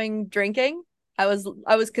overcoming drinking, I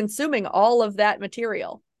was consuming all of that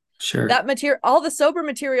material. Sure. That material, all the sober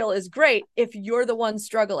material is great if you're the one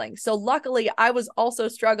struggling. So luckily I was also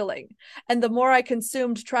struggling. And the more I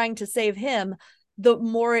consumed trying to save him, the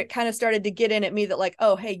more it kind of started to get in at me that like,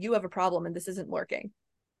 oh, hey, you have a problem and this isn't working.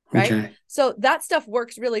 Right. Okay. So that stuff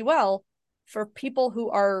works really well for people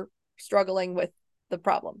who are struggling with the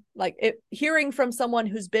problem. Like hearing from someone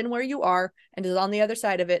who's been where you are and is on the other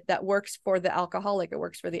side of it, that works for the alcoholic. It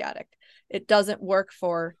works for the addict. It doesn't work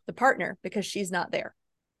for the partner because she's not there.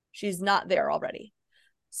 She's not there already.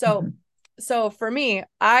 So for me,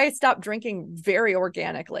 I stopped drinking very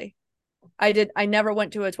organically. I never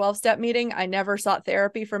went to a 12-step meeting. I never sought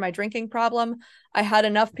therapy for my drinking problem. I had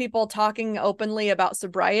enough people talking openly about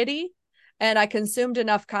sobriety, and I consumed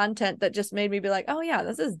enough content that just made me be like, oh yeah,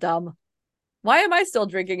 this is dumb. Why am I still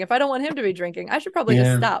drinking? If I don't want him to be drinking, I should probably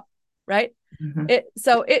just stop. Right.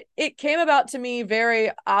 It came about to me very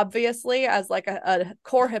obviously as like a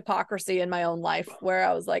core hypocrisy in my own life, where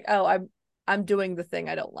I was like, oh, I'm doing the thing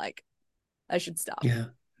I don't like. I should stop. Yeah.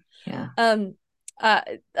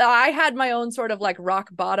 I had my own sort of like rock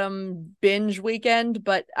bottom binge weekend,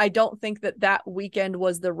 but I don't think that weekend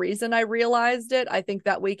was the reason I realized it. I think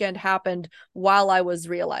that weekend happened while I was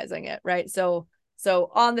realizing it. Right. So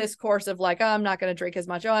on this course of like, oh, I'm not going to drink as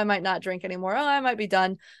much. Oh, I might not drink anymore. Oh, I might be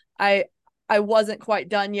done. I wasn't quite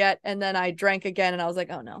done yet. And then I drank again and I was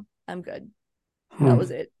like, oh no, I'm good. That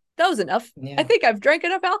was it. That was enough. Yeah. I think I've drank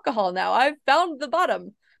enough alcohol now. I've found the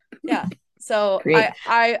bottom. Yeah. So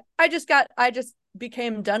I just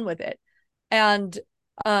became done with it. And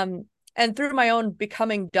through my own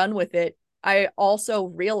becoming done with it, I also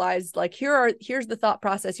realized like, here's the thought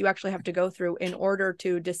process you actually have to go through in order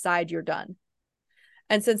to decide you're done.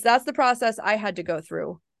 And since that's the process I had to go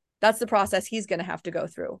through, that's the process he's going to have to go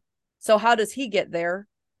through. So how does he get there?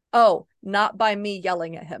 Oh, not by me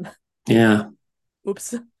yelling at him. Yeah.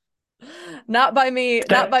 Oops. Not by me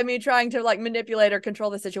trying to like manipulate or control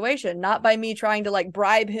the situation, not by me trying to like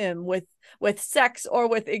bribe him with sex or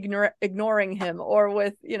with ignoring him or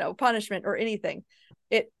with, punishment or anything.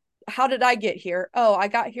 How did I get here? Oh, I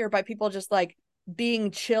got here by people just like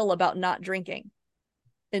being chill about not drinking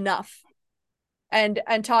enough and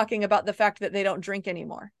talking about the fact that they don't drink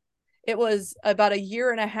anymore. It was about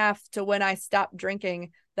 1.5 years to when I stopped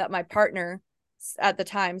drinking that my partner at the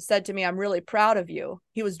time said to me, I'm really proud of you.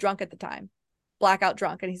 He was drunk at the time, blackout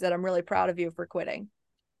drunk. And he said, I'm really proud of you for quitting.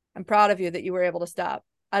 I'm proud of you that you were able to stop.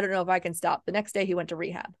 I don't know if I can stop. The next day he went to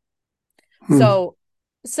rehab. So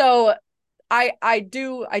I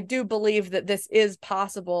do believe that this is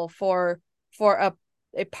possible for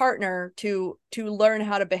a partner to learn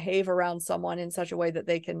how to behave around someone in such a way that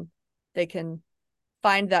they can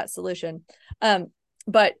find that solution.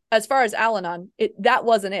 But as far as Al-Anon, that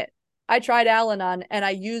wasn't it. I tried Al-Anon and I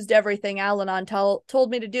used everything Al-Anon told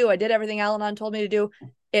me to do. I did everything Al-Anon told me to do.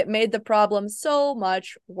 It made the problem so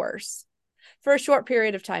much worse. For a short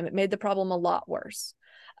period of time, it made the problem a lot worse.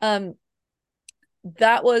 That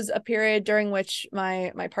was a period during which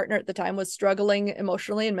my partner at the time was struggling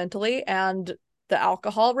emotionally and mentally, and the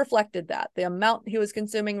alcohol reflected that. The amount he was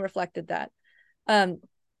consuming reflected that.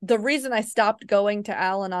 The reason I stopped going to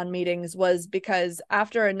Al-Anon meetings was because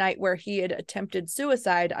after a night where he had attempted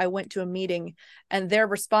suicide, I went to a meeting and their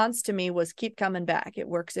response to me was, keep coming back. It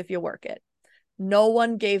works if you work it. No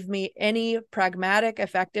one gave me any pragmatic,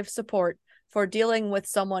 effective support for dealing with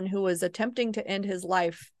someone who was attempting to end his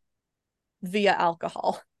life via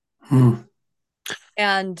alcohol.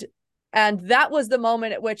 And that was the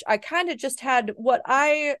moment at which I kind of just had what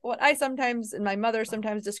I sometimes, and my mother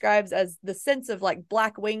sometimes describes as the sense of like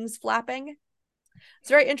black wings flapping. It's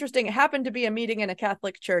very interesting. It happened to be a meeting in a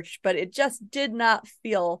Catholic church, but it just did not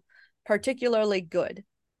feel particularly good.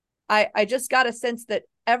 I just got a sense that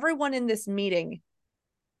everyone in this meeting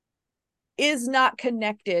is not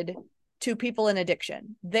connected to people in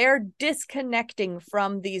addiction. They're disconnecting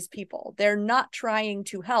from these people. They're not trying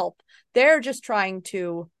to help. They're just trying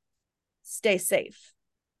to stay safe.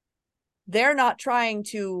 They're not trying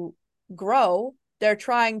to grow. They're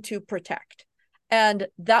trying to protect. And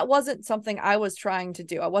that wasn't something I was trying to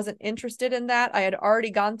do. I wasn't interested in that. I had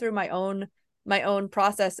already gone through my own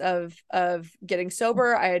process of getting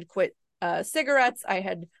sober. I had quit cigarettes. I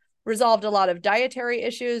had resolved a lot of dietary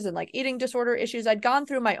issues and like eating disorder issues. I'd gone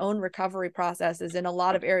through my own recovery processes in a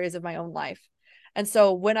lot of areas of my own life. And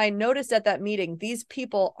so when I noticed at that meeting, these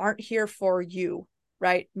people aren't here for you,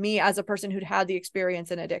 right? Me as a person who'd had the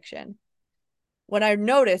experience in addiction. When I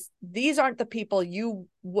noticed these aren't the people you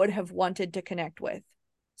would have wanted to connect with.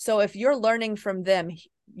 So if you're learning from them,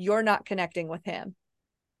 you're not connecting with him.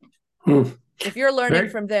 If you're learning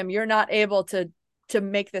from them, you're not able to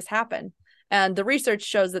make this happen. And the research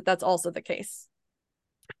shows that that's also the case.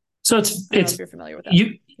 So I don't know if you're familiar with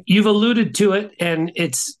that. You've alluded to it, and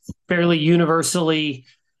it's fairly universally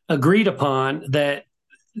agreed upon that,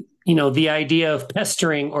 the idea of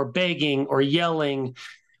pestering or begging or yelling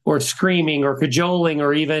or screaming or cajoling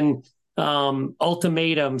or even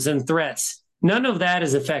ultimatums and threats, none of that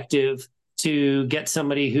is effective to get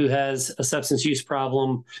somebody who has a substance use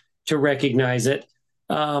problem to recognize it.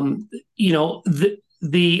 One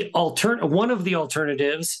of the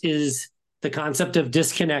alternatives is the concept of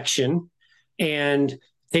disconnection and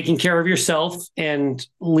taking care of yourself and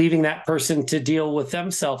leaving that person to deal with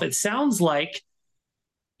themselves. It sounds like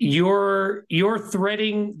you're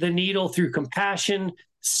threading the needle through compassion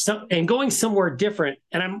and going somewhere different.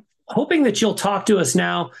 And I'm hoping that you'll talk to us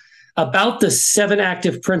now about the 7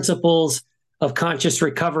 active principles of conscious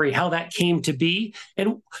recovery, how that came to be,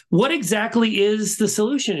 and what exactly is the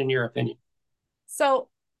solution in your opinion? So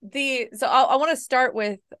I want to start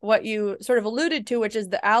with what you sort of alluded to, which is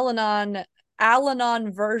the Al-Anon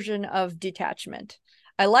version of detachment.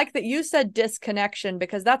 I like that you said disconnection,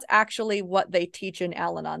 because that's actually what they teach in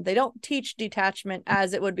Al-Anon. They don't teach detachment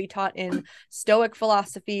as it would be taught in Stoic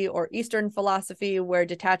philosophy or Eastern philosophy, where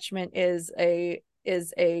detachment is a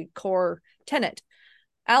core tenet.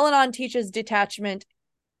 Al-Anon teaches detachment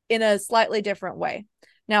in a slightly different way.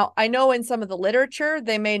 Now, I know in some of the literature,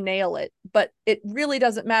 they may nail it, but it really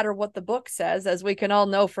doesn't matter what the book says, as we can all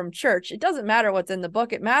know from church. It doesn't matter what's in the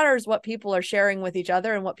book. It matters what people are sharing with each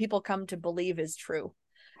other and what people come to believe is true.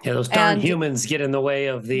 Yeah, those darn humans get in the way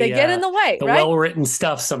of they get in the way, the right? well-written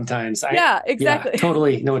stuff sometimes. Exactly. Yeah,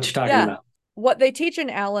 totally know what you're talking about. What they teach in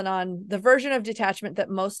Al-Anon, the version of detachment that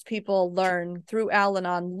most people learn through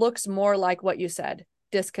Al-Anon, looks more like what you said,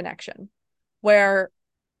 disconnection, where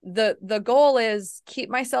the goal is keep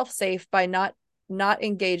myself safe by not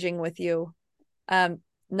engaging with you,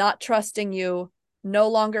 not trusting you, no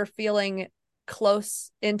longer feeling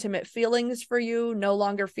close, intimate feelings for you, no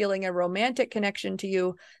longer feeling a romantic connection to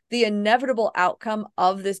you. The inevitable outcome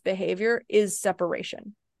of this behavior is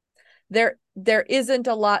separation. There aren't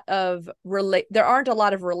a lot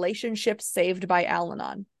of relationships saved by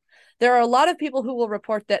Al-Anon. There are a lot of people who will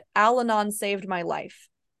report that Al-Anon saved my life,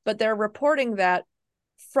 but they're reporting that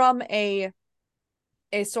from a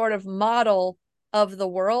sort of model of the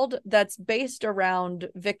world that's based around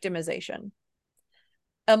victimization.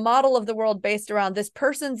 A model of the world based around this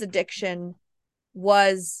person's addiction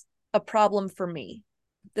was a problem for me.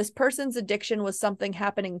 This person's addiction was something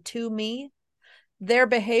happening to me. Their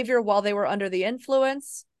behavior while they were under the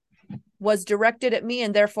influence was directed at me,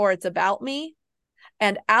 and therefore it's about me.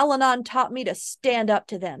 And Al-Anon taught me to stand up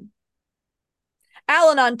to them.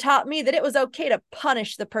 Al-Anon taught me that it was okay to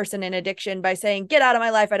punish the person in addiction by saying, get out of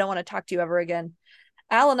my life, I don't want to talk to you ever again.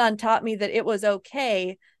 Al-Anon taught me that it was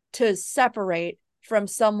okay to separate from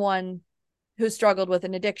someone who struggled with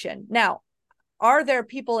an addiction. Now, are there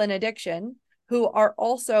people in addiction who are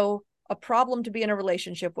also a problem to be in a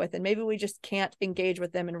relationship with, and maybe we just can't engage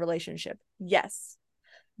with them in relationship? Yes.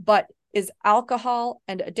 But is alcohol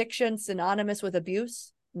and addiction synonymous with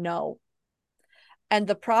abuse? No. And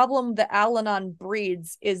the problem that Al-Anon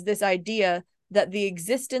breeds is this idea that the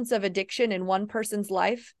existence of addiction in one person's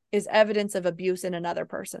life is evidence of abuse in another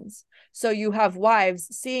person's. So you have wives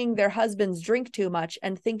seeing their husbands drink too much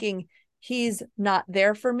and thinking, he's not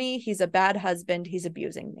there for me, he's a bad husband, he's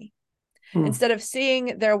abusing me. Instead of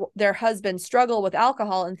seeing their husband struggle with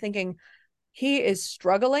alcohol and thinking, he is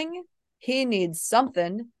struggling, he needs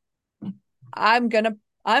something, I'm gonna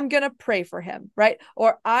pray for him, right?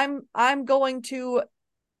 Or I'm going to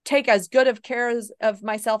take as good of care of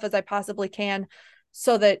myself as I possibly can,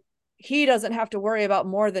 so that he doesn't have to worry about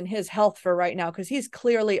more than his health for right now, because he's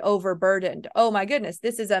clearly overburdened. Oh my goodness,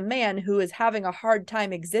 this is a man who is having a hard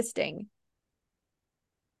time existing.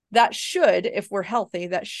 That should, if we're healthy,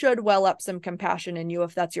 that should well up some compassion in you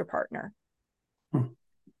if that's your partner.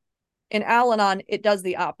 In Al-Anon, it does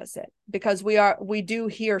the opposite, because we do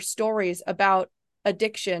hear stories about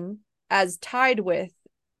addiction as tied with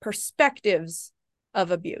perspectives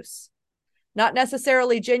of abuse. Not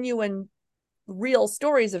necessarily genuine, real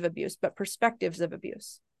stories of abuse, but perspectives of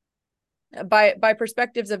abuse. By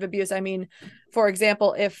perspectives of abuse, I mean, for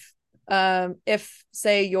example, if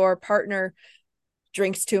say your partner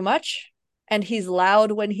drinks too much and he's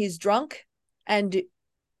loud when he's drunk, and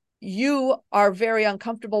you are very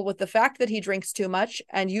uncomfortable with the fact that he drinks too much,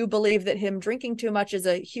 and you believe that him drinking too much is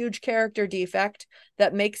a huge character defect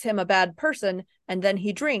that makes him a bad person, and then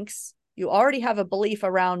he drinks, you already have a belief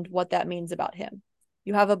around what that means about him.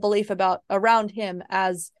 You have a belief around him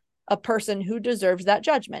as a person who deserves that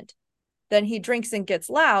judgment. Then he drinks and gets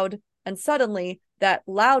loud, and suddenly that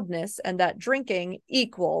loudness and that drinking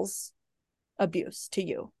equals abuse to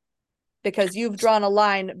you, because you've drawn a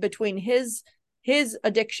line between his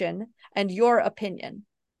addiction and your opinion,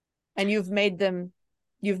 and you've made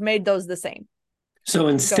those the same. So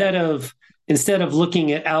instead of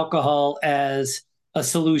looking at alcohol as a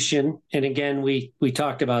solution, and again we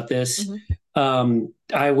talked about this,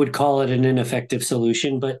 I would call it an ineffective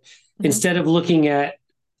solution, but instead of looking at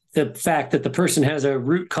the fact that the person has a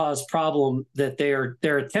root cause problem that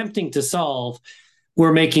they're attempting to solve,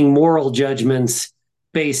 we're making moral judgments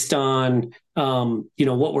based on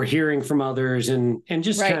what we're hearing from others and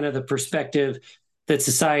just Right. kind of the perspective that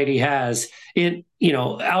society has.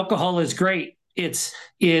 Alcohol is great. It's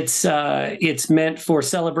meant for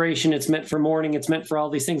celebration. It's meant for mourning. It's meant for all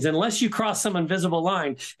these things, unless you cross some invisible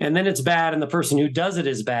line, and then it's bad, and the person who does it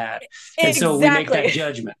is bad. And so we make that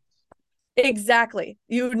judgment. Exactly.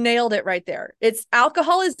 You nailed it right there.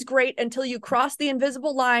 Alcohol is great until you cross the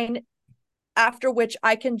invisible line, after which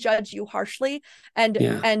I can judge you harshly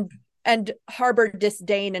and harbor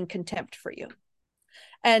disdain and contempt for you.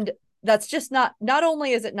 And that's just not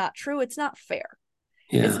only is it not true, it's not fair.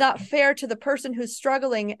 Yeah. It's not fair to the person who's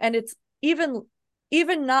struggling, and it's even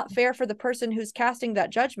not fair for the person who's casting that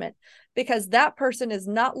judgment, because that person is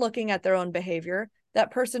not looking at their own behavior.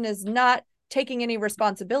 That person is not taking any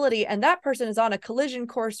responsibility, and that person is on a collision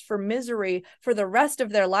course for misery for the rest of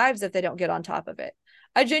their lives if they don't get on top of it.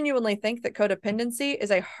 I genuinely think that codependency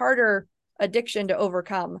is a harder addiction to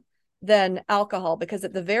overcome than alcohol, because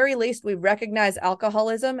at the very least we recognize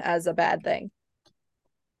alcoholism as a bad thing.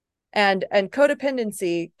 And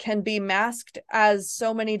codependency can be masked as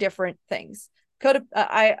so many different things.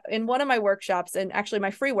 In one of my workshops, and actually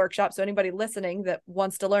my free workshop, so anybody listening that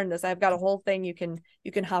wants to learn this, I've got a whole thing you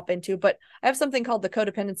can hop into, but I have something called the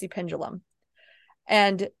codependency pendulum.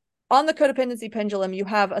 And on the codependency pendulum, you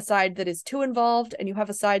have a side that is too involved and you have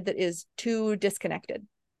a side that is too disconnected.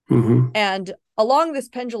 Mm-hmm. And along this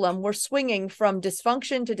pendulum, we're swinging from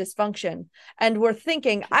dysfunction to dysfunction. And we're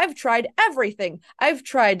thinking, I've tried everything. I've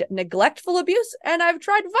tried neglectful abuse and I've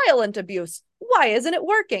tried violent abuse. Why isn't it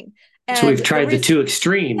working? And so we've tried the two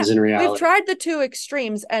extremes in reality. We've tried the two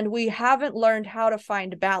extremes and we haven't learned how to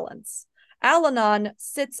find balance. Al-Anon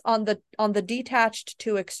sits on the detached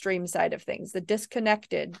to extreme side of things, the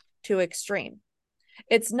disconnected to extreme.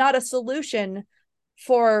 It's not a solution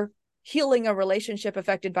for healing a relationship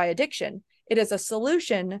affected by addiction. It is a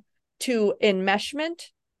solution to enmeshment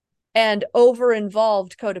and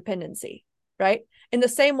over-involved codependency, right? In the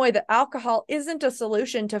same way that alcohol isn't a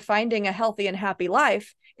solution to finding a healthy and happy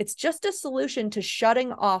life, it's just a solution to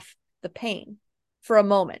shutting off the pain for a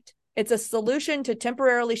moment. It's a solution to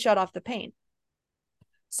temporarily shut off the pain.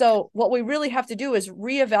 So what we really have to do is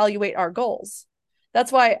reevaluate our goals.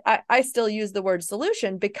 That's why I still use the word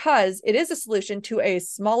solution, because it is a solution to a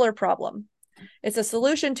smaller problem. It's a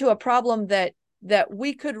solution to a problem that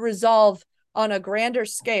we could resolve on a grander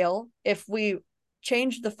scale if we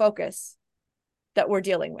change the focus that we're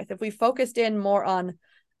dealing with. If we focused in more on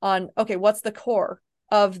okay, what's the core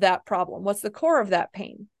of that problem? What's the core of that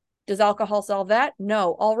pain? Does alcohol solve that?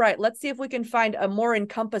 No. All right, let's see if we can find a more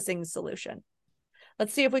encompassing solution.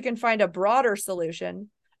 Let's see if we can find a broader solution,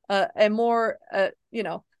 a more,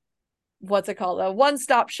 what's it called? A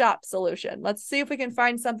one-stop shop solution. Let's see if we can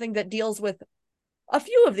find something that deals with a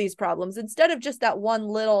few of these problems instead of just that one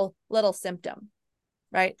little symptom,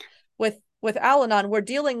 right? With Al-Anon, we're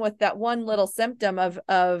dealing with that one little symptom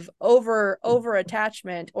of over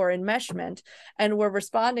attachment or enmeshment, and we're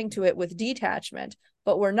responding to it with detachment,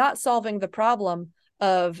 but we're not solving the problem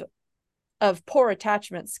of poor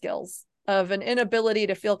attachment skills, of an inability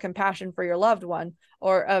to feel compassion for your loved one,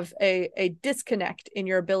 or of a disconnect in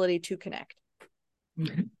your ability to connect.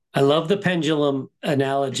 I love the pendulum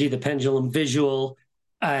analogy, the pendulum visual.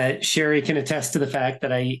 Sherry can attest to the fact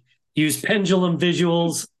that I use pendulum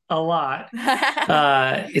visuals a lot.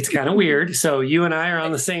 It's kind of weird. So you and I are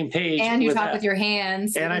on the same page. And you talk with your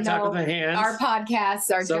hands. And I talk with my hands. Our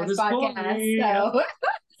podcasts are just podcasts.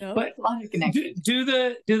 So but do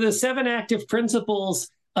the 7 active principles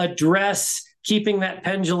address keeping that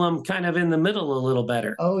pendulum kind of in the middle a little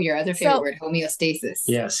better? Oh, your other favorite word, homeostasis.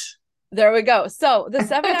 Yes. There we go. So the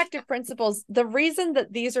 7 active principles, the reason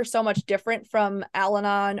that these are so much different from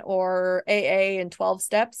Al-Anon or AA and 12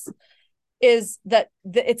 steps is that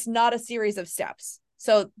it's not a series of steps.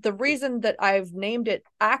 So the reason that I've named it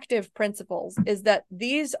active principles is that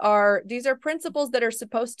these are principles that are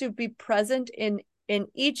supposed to be present in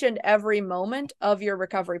each and every moment of your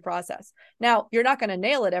recovery process. Now, you're not going to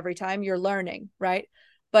nail it every time, you're learning, right?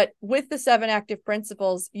 But with the 7 active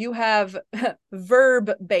principles, you have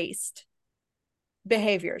verb-based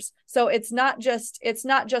behaviors. So it's not just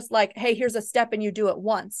like, hey, here's a step and you do it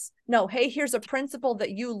once. No, hey, here's a principle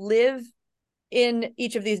that you live in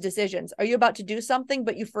each of these decisions. Are you about to do something,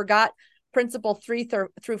 but you forgot principle 3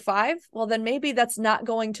 through 5? Well, then maybe that's not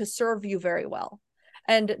going to serve you very well.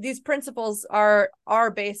 And these principles are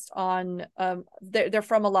based on they're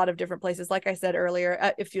from a lot of different places. Like I said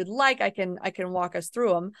earlier, if you'd like, I can walk us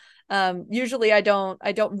through them. Usually I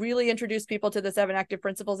don't really introduce people to the 7 active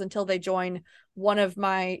principles until they join one of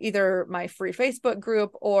either my free Facebook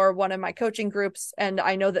group or one of my coaching groups, and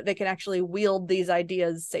I know that they can actually wield these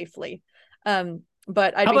ideas safely.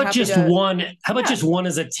 But I'd how be about happy just to, one? How about just one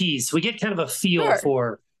as a tease? So we get kind of a feel Sure.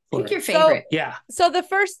 for Pick your it. favorite. Yeah. So the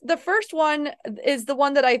first one is the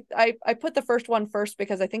one that I put the first one first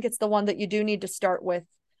because I think it's the one that you do need to start with,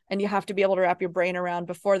 and you have to be able to wrap your brain around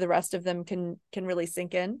before the rest of them can really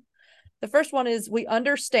sink in. The first one is, we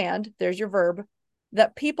understand, there's your verb,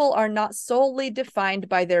 that people are not solely defined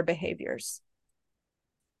by their behaviors.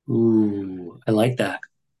 Ooh, I like that.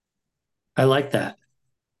 I like that.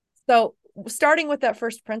 So starting with that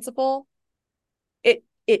first principle, it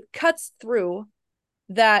cuts through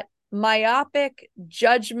that myopic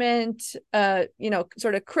judgment,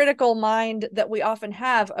 sort of critical mind that we often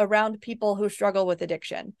have around people who struggle with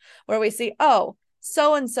addiction, where we see, oh,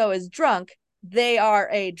 so-and-so is drunk, they are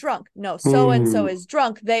a drunk. No, so-and-so is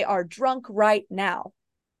drunk, they are drunk right now.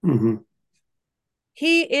 Mm-hmm.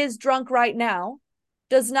 He is drunk right now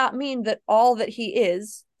does not mean that all that he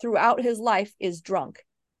is throughout his life is drunk.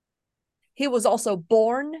 He was also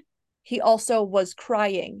born. He also was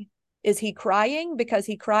crying. Is he crying because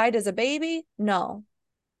he cried as a baby? No.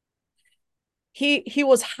 He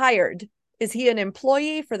was hired. Is he an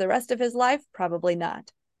employee for the rest of his life? Probably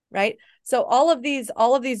not. Right? So all of these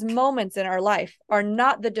moments in our life are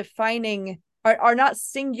not are not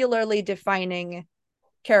singularly defining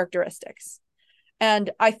characteristics.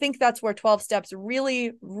 And I think that's where 12 steps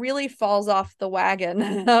really, really falls off the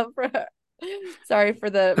wagon. Sorry for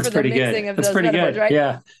the mixing of those metaphors, right?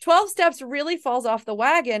 Yeah. 12 steps really falls off the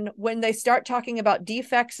wagon when they start talking about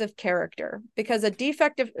defects of character, because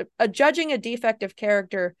judging a defect of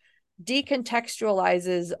character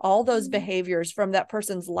decontextualizes all those behaviors from that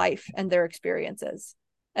person's life and their experiences.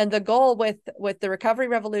 And the goal with the Recovery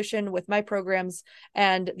Revolution, with my programs,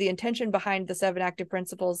 and the intention behind the 7 active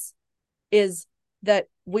principles is that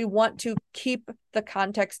we want to keep the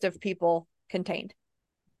context of people contained.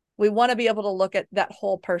 We want to be able to look at that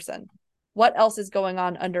whole person. What else is going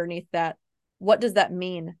on underneath that? What does that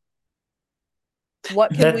mean?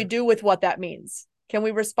 What can we do with what that means? Can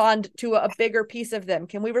we respond to a bigger piece of them?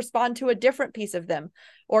 Can we respond to a different piece of them?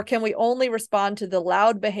 Or can we only respond to the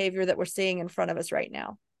loud behavior that we're seeing in front of us right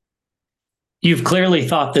now? You've clearly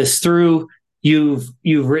thought this through. You've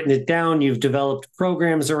written it down. You've developed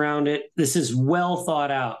programs around it. This is well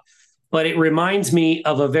thought out. But it reminds me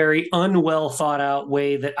of a very unwell thought out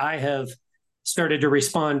way that I have started to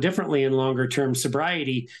respond differently in longer term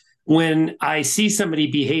sobriety. When I see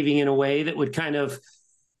somebody behaving in a way that would kind of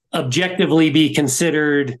objectively be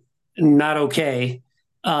considered not okay,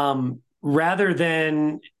 rather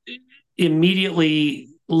than immediately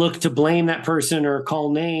look to blame that person or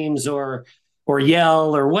call names or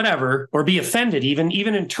yell or whatever, or be offended, even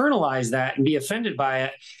internalize that and be offended by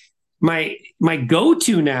it. My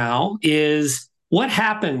go-to now is, what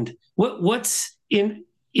happened? What's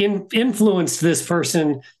influenced this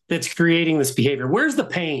person that's creating this behavior? Where's the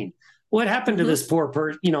pain? What happened to this poor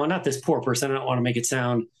person? Not this poor person. I don't want to make it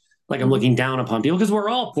sound like I'm looking down upon people, because we're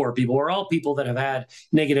all poor people. We're all people that have had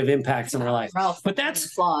negative impacts in our life. But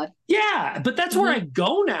that's flawed. Yeah, but that's where I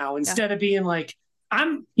go now, instead of being like,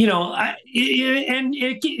 and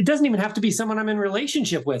it doesn't even have to be someone I'm in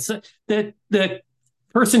relationship with. So the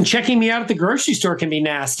person checking me out at the grocery store can be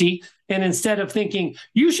nasty. And instead of thinking,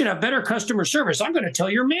 you should have better customer service, I'm going to tell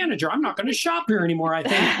your manager I'm not going to shop here anymore. I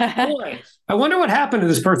think, boy, I wonder what happened to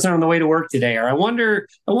this person on the way to work today. Or I wonder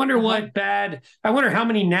I wonder how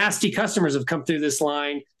many nasty customers have come through this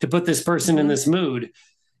line to put this person in this mood.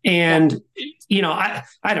 And, I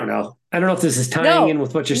don't know. I don't know if this is tying in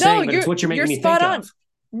with what you're saying, but it's what you're making me think of.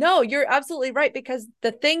 No, you're absolutely right. Because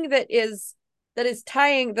the thing that is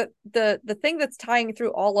tying the thing that's tying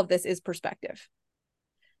through all of this is perspective.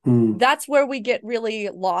 That's where we get really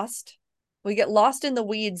lost. We get lost in the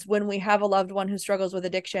weeds when we have a loved one who struggles with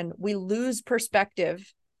addiction. We lose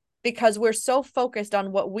perspective because we're so focused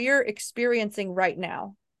on what we're experiencing right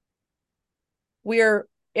now. We're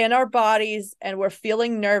in our bodies and we're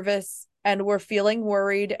feeling nervous and we're feeling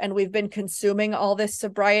worried, and we've been consuming all this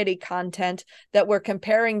sobriety content that we're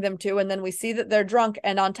comparing them to, and then we see that they're drunk.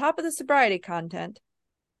 And on top of the sobriety content,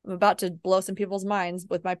 I'm about to blow some people's minds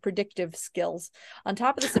with my predictive skills. On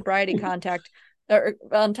top of the sobriety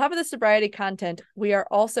content, we are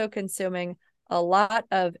also consuming a lot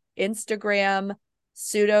of Instagram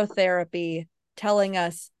pseudotherapy telling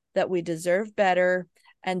us that we deserve better,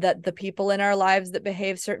 and that the people in our lives that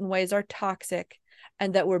behave certain ways are toxic,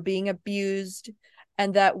 and that we're being abused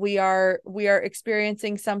and that we are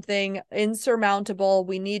experiencing something insurmountable.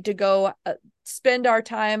 We need to go spend our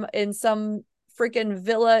time in some freaking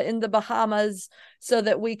villa in the Bahamas so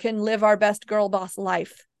that we can live our best girl boss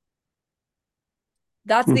life.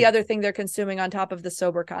 That's the other thing they're consuming on top of the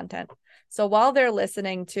sober content. So while they're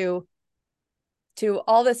listening to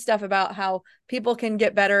all this stuff about how people can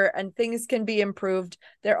get better and things can be improved,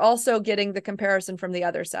 they're also getting the comparison from the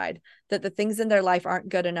other side, that the things in their life aren't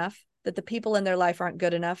good enough, that the people in their life aren't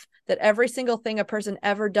good enough, that every single thing a person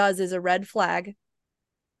ever does is a red flag,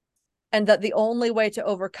 and that the only way to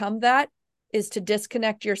overcome that is to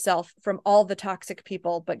disconnect yourself from all the toxic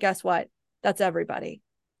people. But guess what? That's everybody.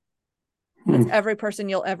 That's every person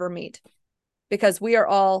you'll ever meet, because we are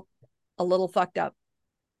all a little fucked up.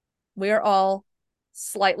 We are all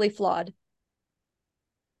slightly flawed.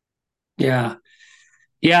 Yeah.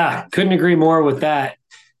 Couldn't agree more with that.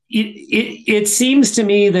 It seems to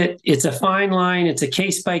me that it's a fine line. It's a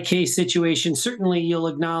case by case situation. Certainly you'll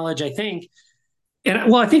acknowledge, I think,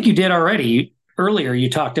 and well, I think you did already earlier. You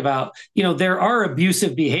talked about, there are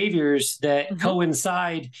abusive behaviors that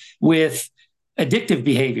coincide with addictive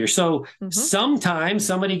behavior. So sometimes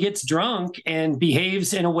somebody gets drunk and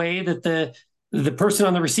behaves in a way that the person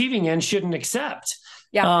on the receiving end shouldn't accept.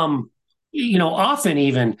 Yeah. Often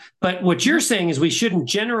even. But what you're saying is we shouldn't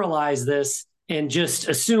generalize this and just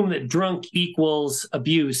assume that drunk equals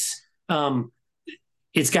abuse.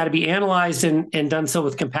 It's got to be analyzed and done so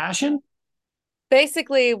with compassion.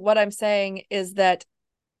 Basically, what I'm saying is that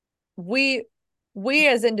we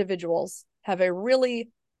as individuals have a really,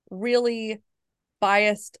 really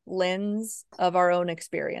biased lens of our own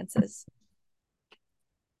experiences.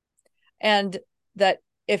 And that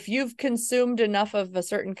if you've consumed enough of a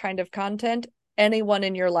certain kind of content, anyone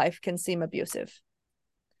in your life can seem abusive.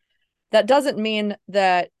 That doesn't mean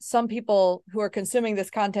that some people who are consuming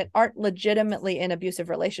this content aren't legitimately in abusive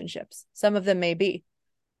relationships. Some of them may be.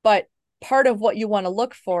 But part of what you want to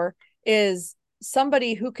look for is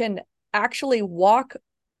somebody who can actually walk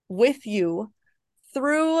with you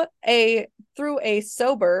through a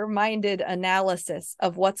sober-minded analysis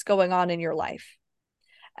of what's going on in your life.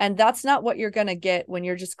 And that's not what you're going to get when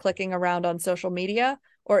you're just clicking around on social media,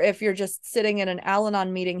 or if you're just sitting in an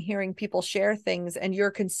Al-Anon meeting hearing people share things and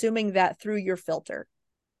you're consuming that through your filter.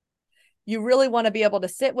 You really want to be able to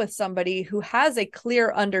sit with somebody who has a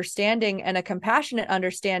clear understanding and a compassionate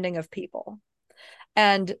understanding of people.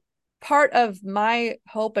 And part of my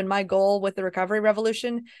hope and my goal with the recovery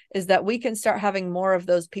revolution is that we can start having more of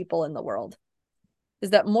those people in the world,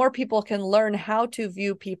 is that more people can learn how to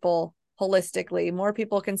view people holistically. More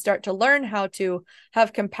people can start to learn how to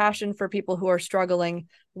have compassion for people who are struggling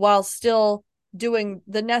while still doing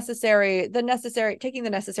taking the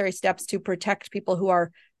necessary steps to protect people who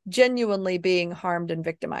are genuinely being harmed and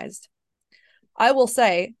victimized. I will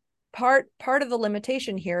say part of the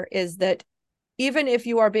limitation here is that even if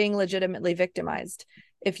you are being legitimately victimized,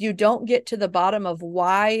 if you don't get to the bottom of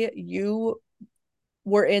why you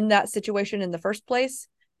were in that situation in the first place,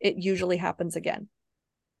 it usually happens again.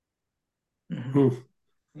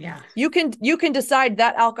 Yeah. You can decide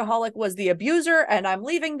that alcoholic was the abuser and I'm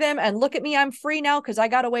leaving them, and look at me, I'm free now because I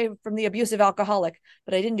got away from the abusive alcoholic,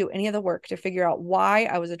 but I didn't do any of the work to figure out why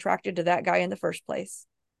I was attracted to that guy in the first place.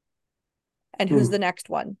 And who's the next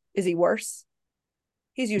one? Is he worse?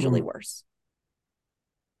 He's usually worse.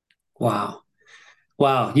 Wow.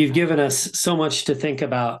 You've given us so much to think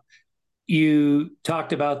about. You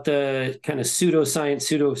talked about the kind of pseudoscience,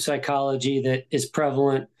 pseudopsychology that is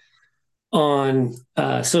prevalent on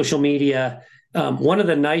social media. One of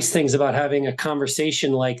the nice things about having a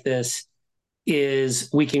conversation like this is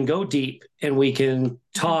we can go deep and we can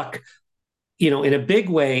talk, in a big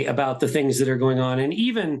way about the things that are going on. And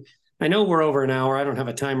even, I know we're over an hour. I don't have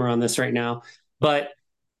a timer on this right now, but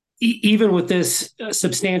even with this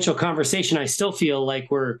substantial conversation, I still feel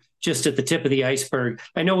like we're just at the tip of the iceberg.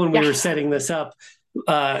 I know when we were setting this up,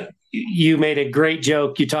 you made a great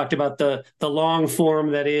joke. You talked about the long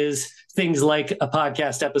form that is things like a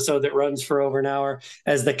podcast episode that runs for over an hour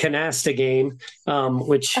as the canasta game,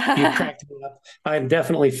 which you cracked me up. I'm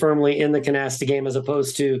definitely firmly in the canasta game as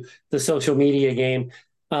opposed to the social media game.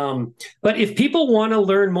 But if people want to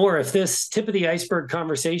learn more, if this tip of the iceberg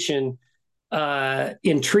conversation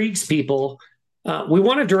intrigues people, we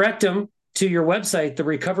want to direct them to your website,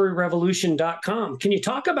 therecoveryrevolution.com. Can you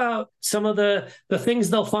talk about some of the things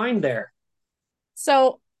they'll find there?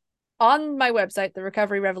 So on my website,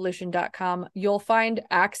 therecoveryrevolution.com, you'll find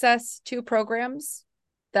access to programs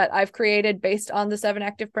that I've created based on the 7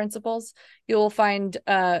 active principles. You'll find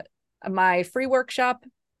my free workshop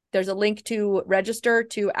There's a link to register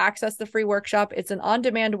to access the free workshop. It's an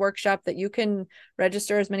on-demand workshop that you can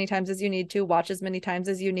register as many times as you need to, watch as many times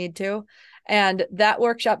as you need to. And that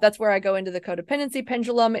workshop, that's where I go into the codependency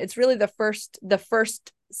pendulum. It's really the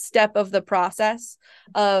first step of the process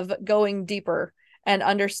of going deeper and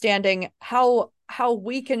understanding how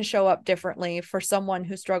we can show up differently for someone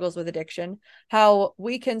who struggles with addiction, how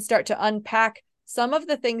we can start to unpack some of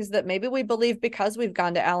the things that maybe we believe because we've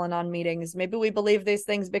gone to Al-Anon meetings. Maybe we believe these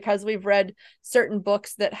things because we've read certain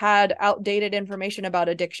books that had outdated information about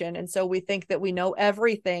addiction. And so we think that we know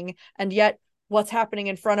everything. And yet what's happening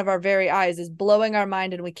in front of our very eyes is blowing our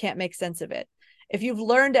mind and we can't make sense of it. If you've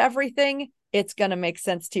learned everything, it's going to make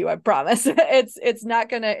sense to you. I promise. It's not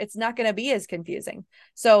going to be as confusing.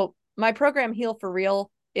 So my program Heal for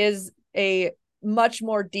Real is a much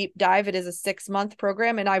more deep dive. It is a 6-month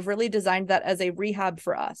program, and I've really designed that as a rehab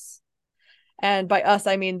for us. And by us,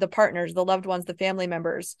 I mean the partners, the loved ones, the family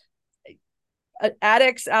members.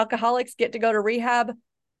 Addicts, alcoholics get to go to rehab.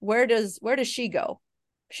 Where does she go?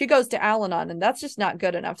 She goes to Al-Anon, and that's just not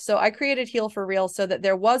good enough. So I created Heal for Real so that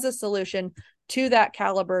there was a solution to that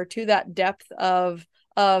caliber, to that depth of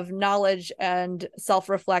knowledge and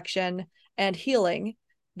self-reflection and healing,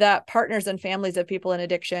 that partners and families of people in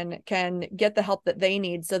addiction can get the help that they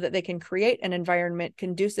need so that they can create an environment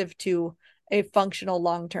conducive to a functional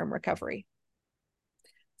long-term recovery.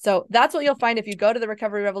 So that's what you'll find if you go to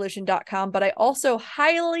therecoveryrevolution.com. But I also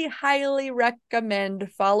highly, highly recommend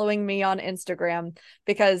following me on Instagram,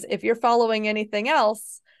 because if you're following anything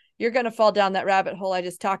else, you're going to fall down that rabbit hole I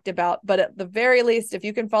just talked about. But at the very least, if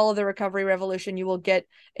you can follow the Recovery Revolution, you will get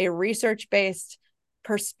a research-based,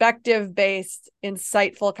 perspective-based,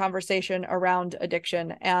 insightful conversation around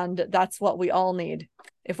addiction. And that's what we all need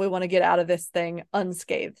if we want to get out of this thing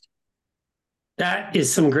unscathed. That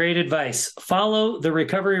is some great advice. Follow the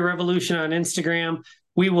Recovery Revolution on Instagram.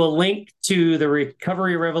 We will link to the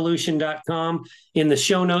recoveryrevolution.com in the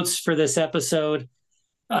show notes for this episode.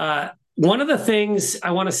 One of the things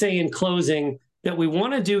I want to say in closing that we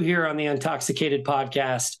want to do here on the Untoxicated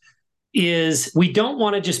podcast is we don't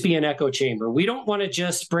want to just be an echo chamber. We don't want to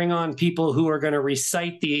just bring on people who are going to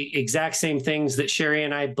recite the exact same things that Sherry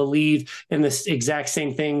and I believe and the exact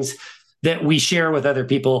same things that we share with other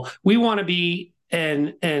people. We want to be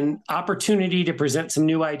an opportunity to present some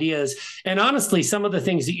new ideas. And honestly, some of the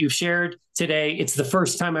things that you've shared today, it's the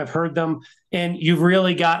first time I've heard them. And you've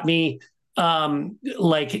really got me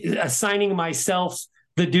like assigning myself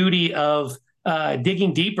the duty of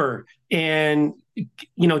digging deeper and,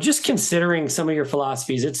 you know, just considering some of your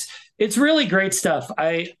philosophies. It's really great stuff.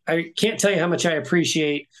 I can't tell you how much I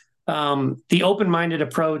appreciate the open-minded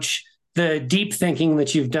approach, the deep thinking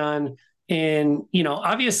that you've done. And, you know,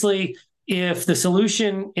 obviously, if the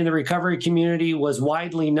solution in the recovery community was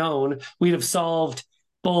widely known, we'd have solved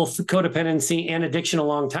both codependency and addiction a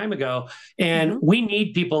long time ago. And we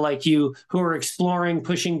need people like you who are exploring,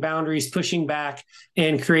 pushing boundaries, pushing back,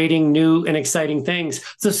 and creating new and exciting things.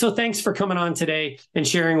 So thanks for coming on today and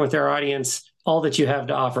sharing with our audience all that you have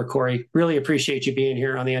to offer, Cory. Really appreciate you being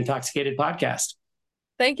here on the Untoxicated podcast.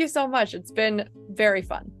 Thank you so much. It's been very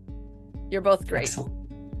fun. You're both great. Excellent.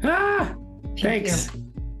 Thanks.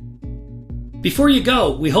 Before you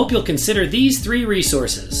go, we hope you'll consider these 3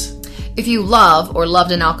 resources. If you love or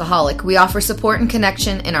loved an alcoholic, we offer support and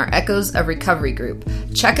connection in our Echoes of Recovery group.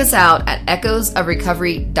 Check us out at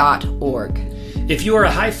echoesofrecovery.org. If you are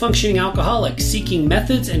a high-functioning alcoholic seeking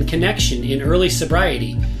methods and connection in early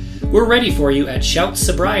sobriety, we're ready for you at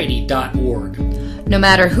shoutsobriety.org. No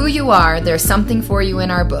matter who you are, there's something for you in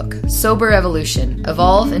our book, Sober Evolution.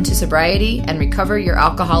 Evolve into sobriety and recover your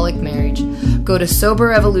alcoholic marriage. Go to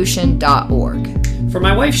soberevolution.org. For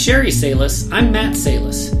my wife, Sherry Salis, I'm Matt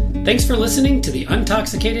Salis. Thanks for listening to the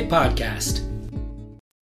Untoxicated Podcast.